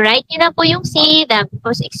 So, write niyo na po yung c,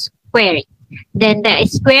 tapos squared. Then, the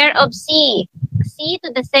square of c. C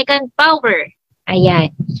to the second power.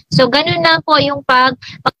 Ayan. So, ganun na po yung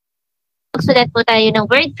pagsulat po tayo ng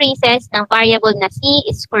word phrases ng variable na c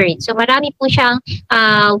squared. So, marami po siyang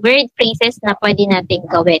word phrases na pwede natin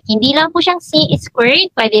gawin. Hindi lang po siyang c squared,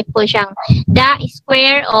 pwede po siyang the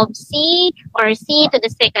square of c or c to the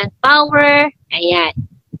second power. Ayan.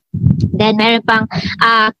 Then, meron pang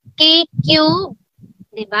k cube,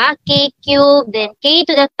 diba? K cube, then k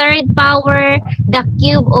to the third power, the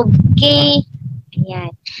cube of k.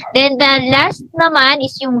 Ayan. Then, the last naman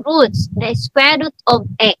is yung roots, the square root of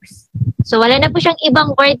x. So, wala na po siyang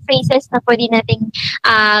ibang word phrases na pwede nating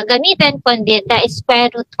gamitin, kundi the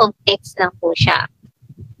square root of x lang po siya.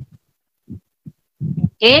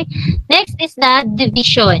 Okay? Next is the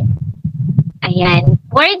division. Ayan.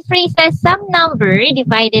 Word phrases, some number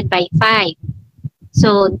divided by 5.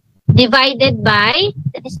 So, divided by,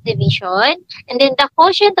 that is division. And then the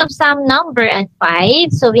quotient of some number and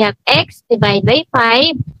 5. So, we have x divided by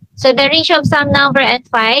 5. So, the ratio of some number and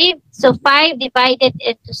 5. So, 5 divided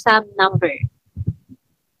into some number.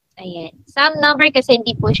 Ayan. Some number kasi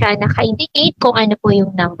hindi po siya naka-indicate kung ano po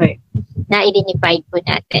yung number na identified po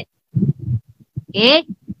natin. Okay?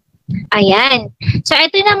 Ayan. So,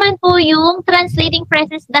 ito naman po yung translating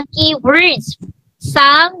phrases, the keywords.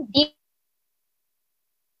 Some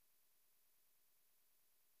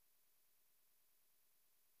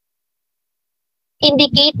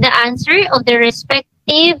indicate the answer of the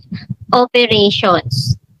respective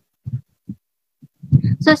operations.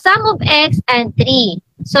 So, sum of x and 3.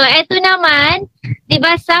 So, ito naman, di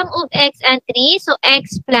ba, sum of x and 3, so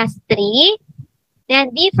x plus 3.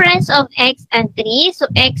 Then, difference of x and 3, so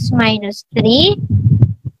x minus 3.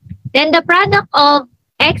 Then, the product of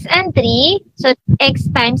x and 3, so x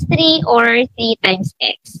times 3 or 3 times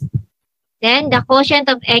x. Then, the quotient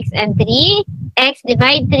of x and 3, x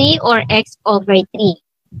divide 3 or x over 3.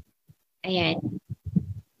 Ayan.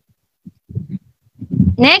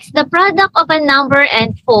 Next, the product of a number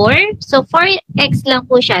and 4. So, 4x lang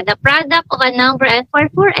po siya. The product of a number and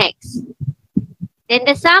 4, 4x. Then,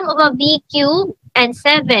 the sum of a b cubed and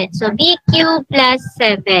 7. So, b cubed plus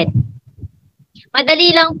 7.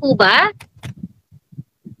 Madali lang po ba?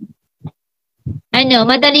 Ano,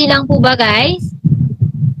 madali lang po ba, guys?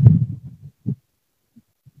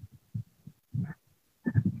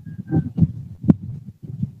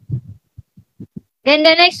 Then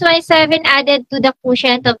the next one is 7 added to the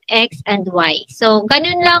quotient of x and y. So,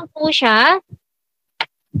 ganun lang po siya.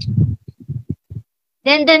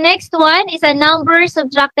 Then the next one is a number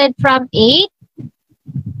subtracted from 8.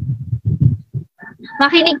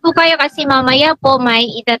 Makinig po kayo kasi mamaya po may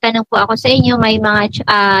itatanong po ako sa inyo. May mga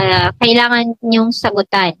kailangan nyong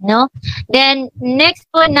sagutan, no? Then, next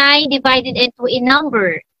po, 9 divided into a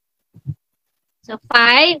number. So,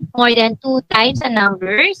 5 more than 2 times a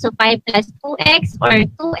number. So, 5 plus 2x or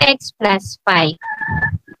 2x plus 5.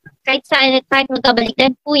 Kahit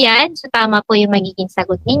magkabaliktad po yan, so tama po yung magiging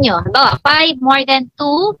sagot ninyo. Halimbawa, 5 more than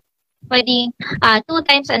 2, pwedeng 2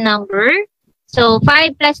 times a number. So,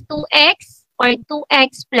 5 plus 2x or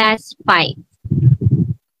 2x plus 5.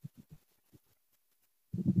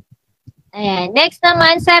 Ayan. Next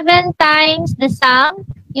naman, 7 times the sum,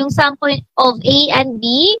 yung sum po of A and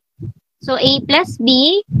B. So, A plus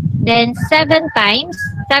B, then 7 times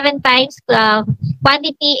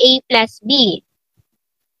quantity A plus B.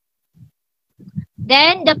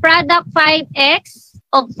 Then, the product 5x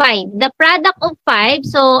of 5. The product of 5,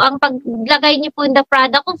 so, ang paglagay niyo po in the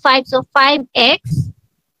product of 5, so 5x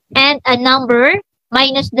and a number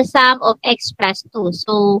minus the sum of x plus 2.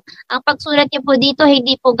 So, ang pagsulat niyo po dito,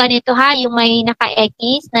 hindi po ganito ha, yung may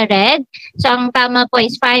naka-x na red. So, ang tama po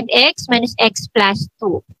is 5x minus x plus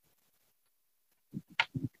 2.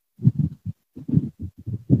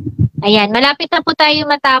 Ayan, malapit na po tayo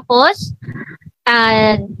matapos.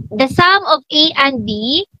 The sum of A and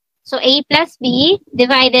B, so A plus B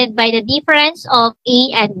divided by the difference of A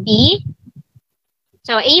and B.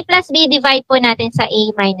 So, A plus B divide po natin sa A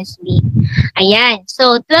minus B. Ayan,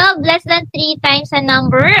 so 12 less than 3 times a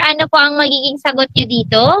number. Ano po ang magiging sagot nyo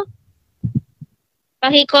dito?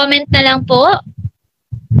 Paki-comment na lang po.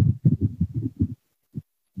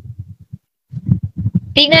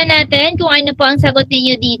 Tingnan natin kung ano po ang sagot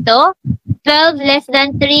ninyo dito. 12 less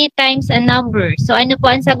than 3 times a number. So, ano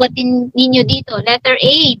po ang sagot ninyo dito? Letter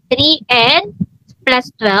A, 3n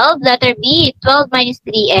plus 12. Letter B, 12 minus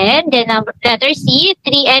 3n. Then letter C,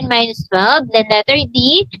 3n minus 12. Then letter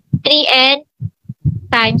D, 3n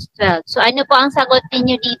times 12. So, ano po ang sagot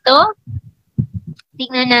ninyo dito?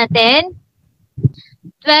 Tingnan natin.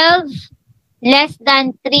 12 less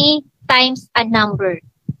than 3 times a number.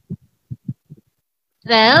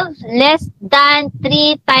 12 less than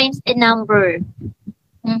 3 times a number.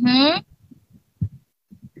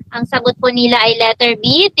 Ang sagot po nila ay letter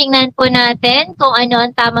B. Tingnan po natin kung ano ang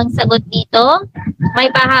tamang sagot dito. May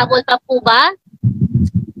pahabol pa po ba?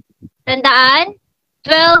 Tandaan,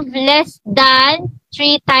 12 less than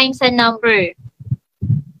 3 times a number.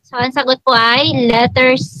 So, ang sagot po ay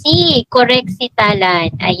letter C. Correct si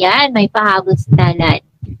Talan. Ayan, may pahabol si Talan.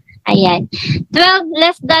 Ayan. 12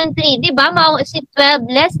 less than 3. Diba? Si 12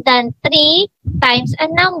 less than 3 times a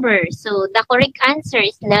number. So, the correct answer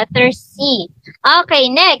is letter C. Okay,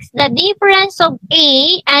 next. The difference of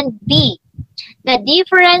A and B. The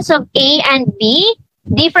difference of A and B.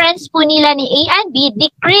 Difference po nila ni A and B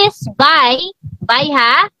decrease by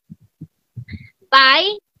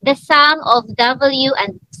the sum of W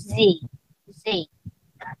and Z.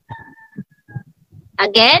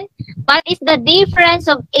 Again, what is the difference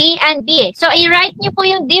of A and B? So, i-write niyo po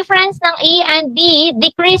yung difference ng A and B,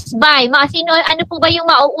 decrease by. Ano po ba yung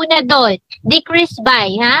mauuna doon? Decrease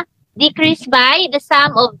by, ha? Decrease by the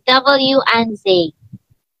sum of W and Z.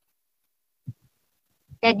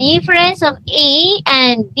 The difference of A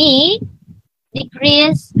and B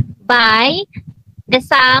decrease by the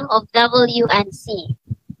sum of W and C.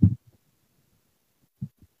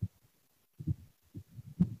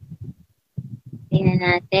 Tingnan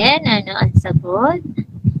natin ano ang sagot.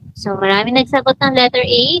 So, maraming nagsagot ng letter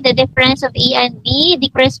A. The difference of A and B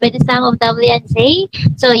decreased by the sum of W and Z.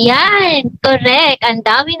 So, yan. Correct. Ang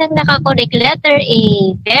dami nang nakakorek. Letter A.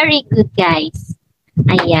 Very good, guys.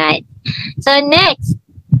 Ayan. So, next.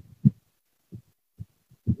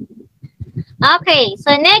 Okay.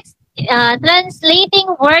 So, next.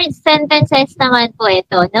 Translating word sentences naman po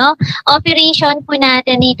ito, no? Operation po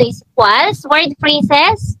natin dito is equals. Word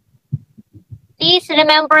phrases. Please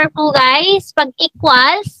remember po guys, pag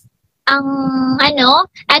equals,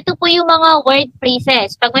 ito po yung mga word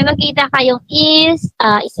phrases. Pag may makita kayong is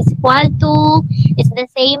equal to, is the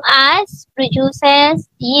same as, produces,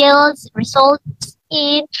 yields, results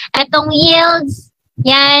in. Itong yields,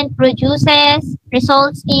 yan, produces,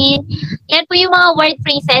 results in. Yan po yung mga word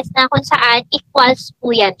phrases na kung saan equals po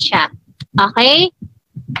yan siya. Okay?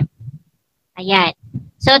 Ayan.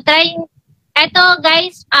 So, ito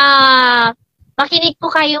guys, makinig po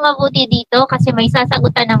kayo mabuti dito kasi may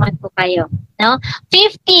sasagutan naman po kayo. No?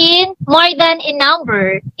 15 more than a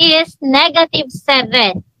number is negative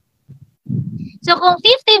 7. So, kung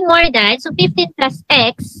 15 more than, so 15 plus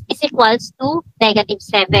x is equals to negative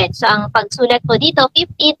 7. So, ang pagsulat po dito,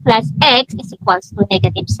 15 plus x is equals to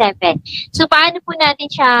negative 7. So, paano po natin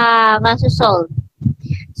siya masosolve?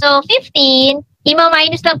 So, 15,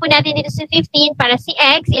 ima-minus lang po natin dito si 15 para si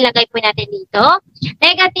x, ilagay po natin dito.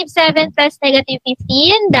 Negative 7 plus negative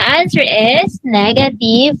 15, the answer is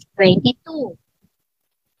negative 22.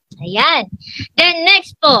 Ayan. Then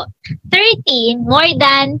next po, 13 more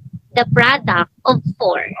than the product of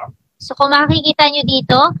 4. So kung makikita nyo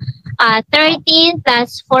dito, 13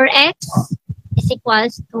 plus 4x is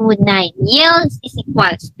equals to 9. Yields is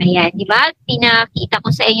equals. Ayan, di ba? Pinakita ko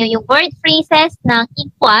sa inyo yung word phrases ng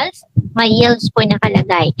equals, may yields po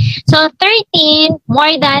nakalagay. So 13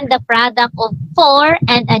 more than the product of 4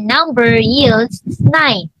 and a number yields is 9.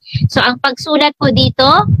 So ang pagsulat po dito,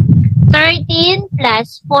 13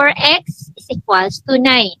 plus 4x is equals to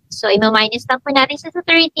 9. So, ima-minus lang po natin sa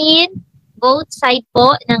 13, both side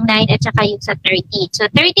po ng 9 at saka yung sa 13.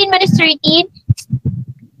 So, 13 minus 13,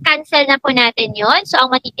 cancel na po natin yon. So,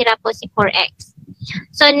 ang matitira po si 4x.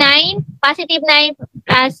 So, 9, positive 9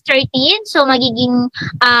 plus 13. So, magiging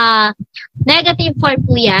negative 4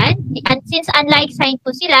 po yan. And since unlike sign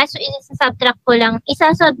po sila, so isa-subtract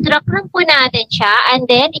lang po natin siya. And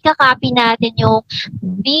then, ikakopy natin yung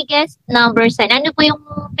biggest number sign. Ano po yung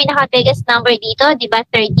pinaka-biggest number dito? Diba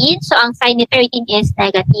 13? So, ang sign ni 13 is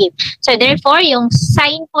negative. So, therefore, yung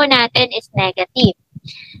sign po natin is negative.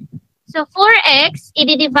 So, 4x,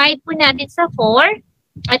 i-divide po natin sa 4.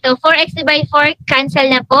 Ito, 4x divide 4,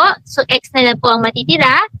 cancel na po. So, x na lang po ang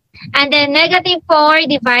matitira. And then, negative 4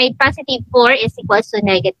 divide positive 4 is equals to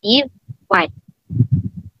negative 1.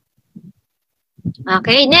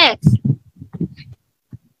 Okay, next.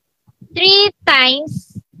 3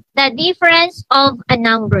 times the difference of a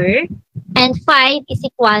number and 5 is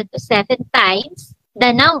equal to 7 times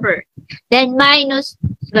the number. Then, minus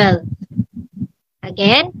 12.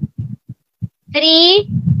 Again,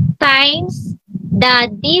 3 times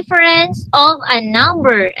the difference of a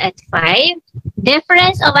number and 5.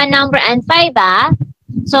 Difference of a number and 5,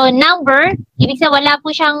 So, number, ibig sabihin wala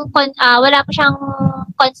po siyang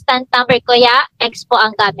constant number, kaya x po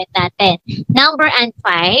ang gamit natin. Number and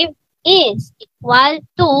 5 is equal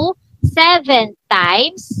to 7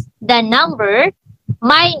 times the number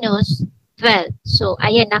minus 12. So,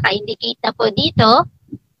 ayan, naka-indicate na po dito.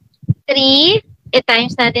 3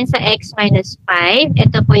 i-times natin sa x minus 5.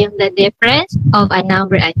 Ito po yung the difference of a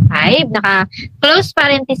number and 5. Naka-close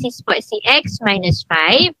parenthesis po si x minus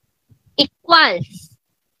 5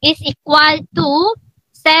 is equal to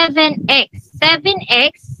 7x.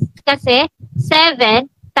 7x kasi 7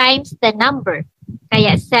 times the number.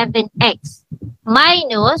 Kaya 7x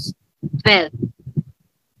minus 12.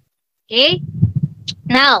 Okay?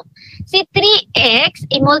 Now, si 3x,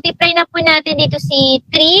 i-multiply na po natin dito si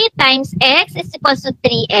 3 times x is equals to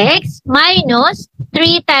 3x minus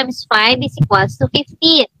 3 times 5 is equals to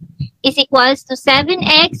 15 is equals to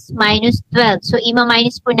 7x minus 12. So,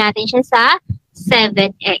 ima-minus po natin siya sa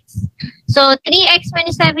 7x. So, 3x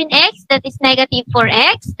minus 7x, that is negative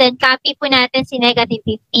 4x. Then, copy po natin si negative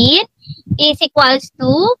 15 is equals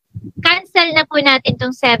to cancel na po natin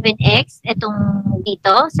itong 7x. Itong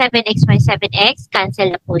dito, 7x minus 7x,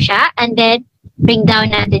 cancel na po siya. And then, bring down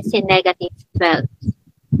natin si negative 12.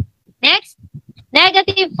 Next,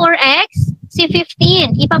 negative 4x, si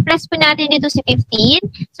 15. Ipa-plus po natin dito si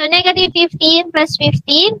 15. So, negative 15 plus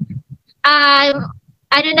 15,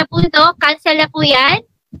 ano na po ito? Cancel na po yan.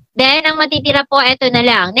 Then, ang matitira po, ito na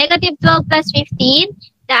lang. Negative 12 plus 15,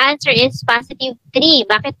 the answer is positive 3.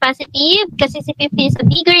 Bakit positive? Kasi si 15 is a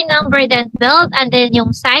bigger number than 12 and then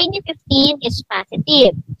yung sign ni 15 is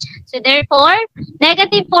positive. So, therefore,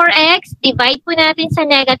 negative 4x, divide po natin sa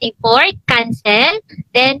negative 4, cancel,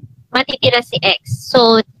 then matitira si x.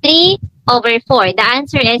 So, 3 over 4. The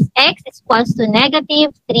answer is x is equals to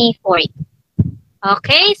negative 3/4.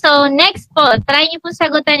 Okay, so next po, try niyo po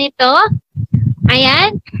sagutan ito.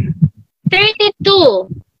 Ayan, 32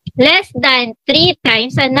 less than 3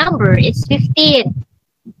 times a number is 15.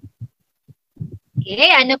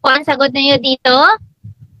 Okay, ano po ang sagot niyo dito?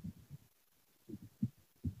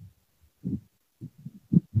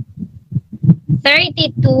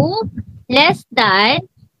 "32 less than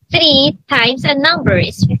 3 times a number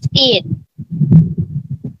is 15.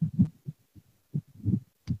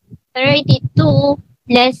 32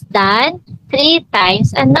 less than 3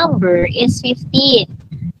 times a number is 15.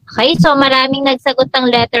 Okay, so maraming nagsagot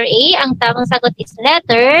ng letter A. Ang tamang sagot is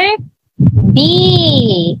letter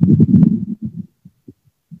B.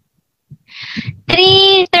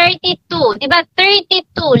 332. Diba? 32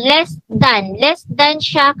 less than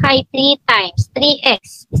siya kay 3 times.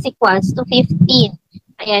 3x is equals to 15.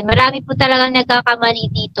 Ayan, marami po talagang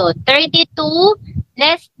nagkakamali dito. 32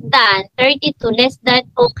 less than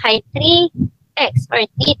po kay 3x or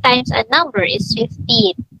 3 times a number is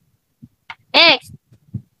 15. Next.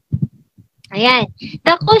 Ayan.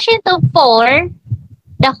 The quotient of 4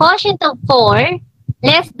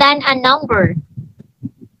 less than a number.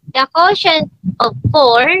 The quotient of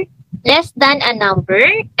 4 less than a number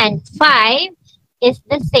and 5 is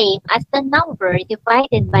the same as the number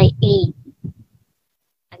divided by 8.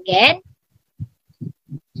 Again,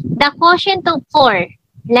 the quotient of 4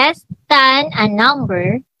 less than a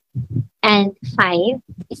number and 5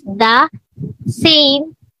 is the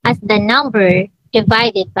same as the number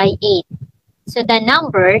divided by 8. So the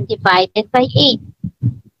number divided by 8.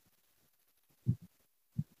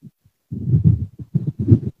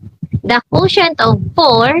 The quotient of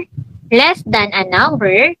 4 less than a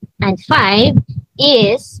number and 5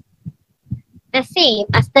 is the same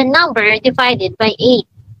as the number divided by 8.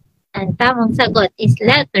 Ang tamang sagot is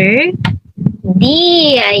letter D.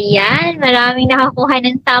 Ayan, maraming nakakuha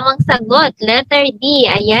ng tamang sagot. Letter D.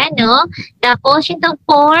 Ayan, no? The quotient of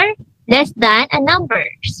 4 less than a number.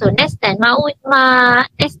 So, less than,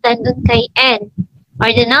 less than dun kay n or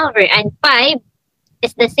the number. And 5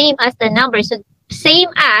 is the same as the number. So, same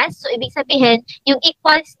as, so ibig sabihin, yung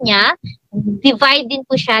equals niya, divide din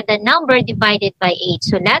po siya the number divided by 8.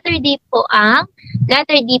 So, letter D po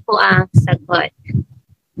ang sagot.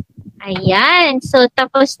 Ayan. So,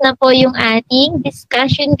 tapos na po yung ating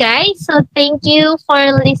discussion, guys. So, thank you for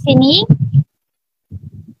listening.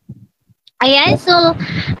 Ayan. So,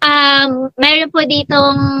 meron po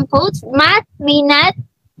ditong quotes. Math may not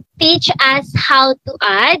teach us how to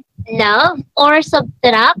add, love, or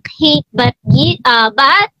subtract, hate, but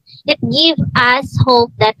it gives us hope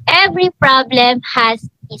that every problem has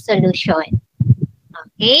a solution.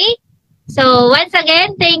 Okay? So, once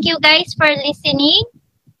again, thank you guys for listening.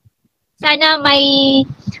 Sana may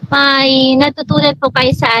natutunan po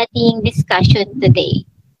kayo sa ating discussion today.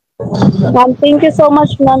 Ma'am, thank you so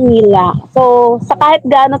much, Ma'am Mila. So, sa kahit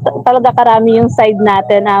gaano talaga karami yung side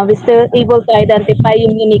natin, we still able to identify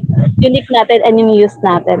yung unique natin and yung use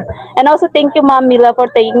natin. And also, thank you, Ma'am Mila, for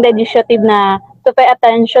taking the initiative na to pay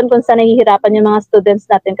attention kung saan nahihirapan yung mga students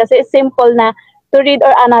natin. Kasi it's simple na to read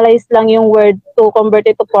or analyze lang yung word to convert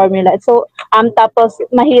it to formula. So, tapos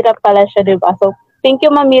mahirap pala siya, diba? So, thank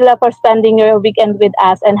you, Ma'am Mila, for spending your weekend with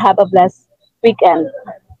us and have a blessed weekend.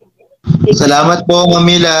 Salamat po, Ma'am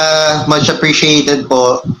Mila. Much appreciated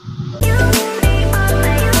po.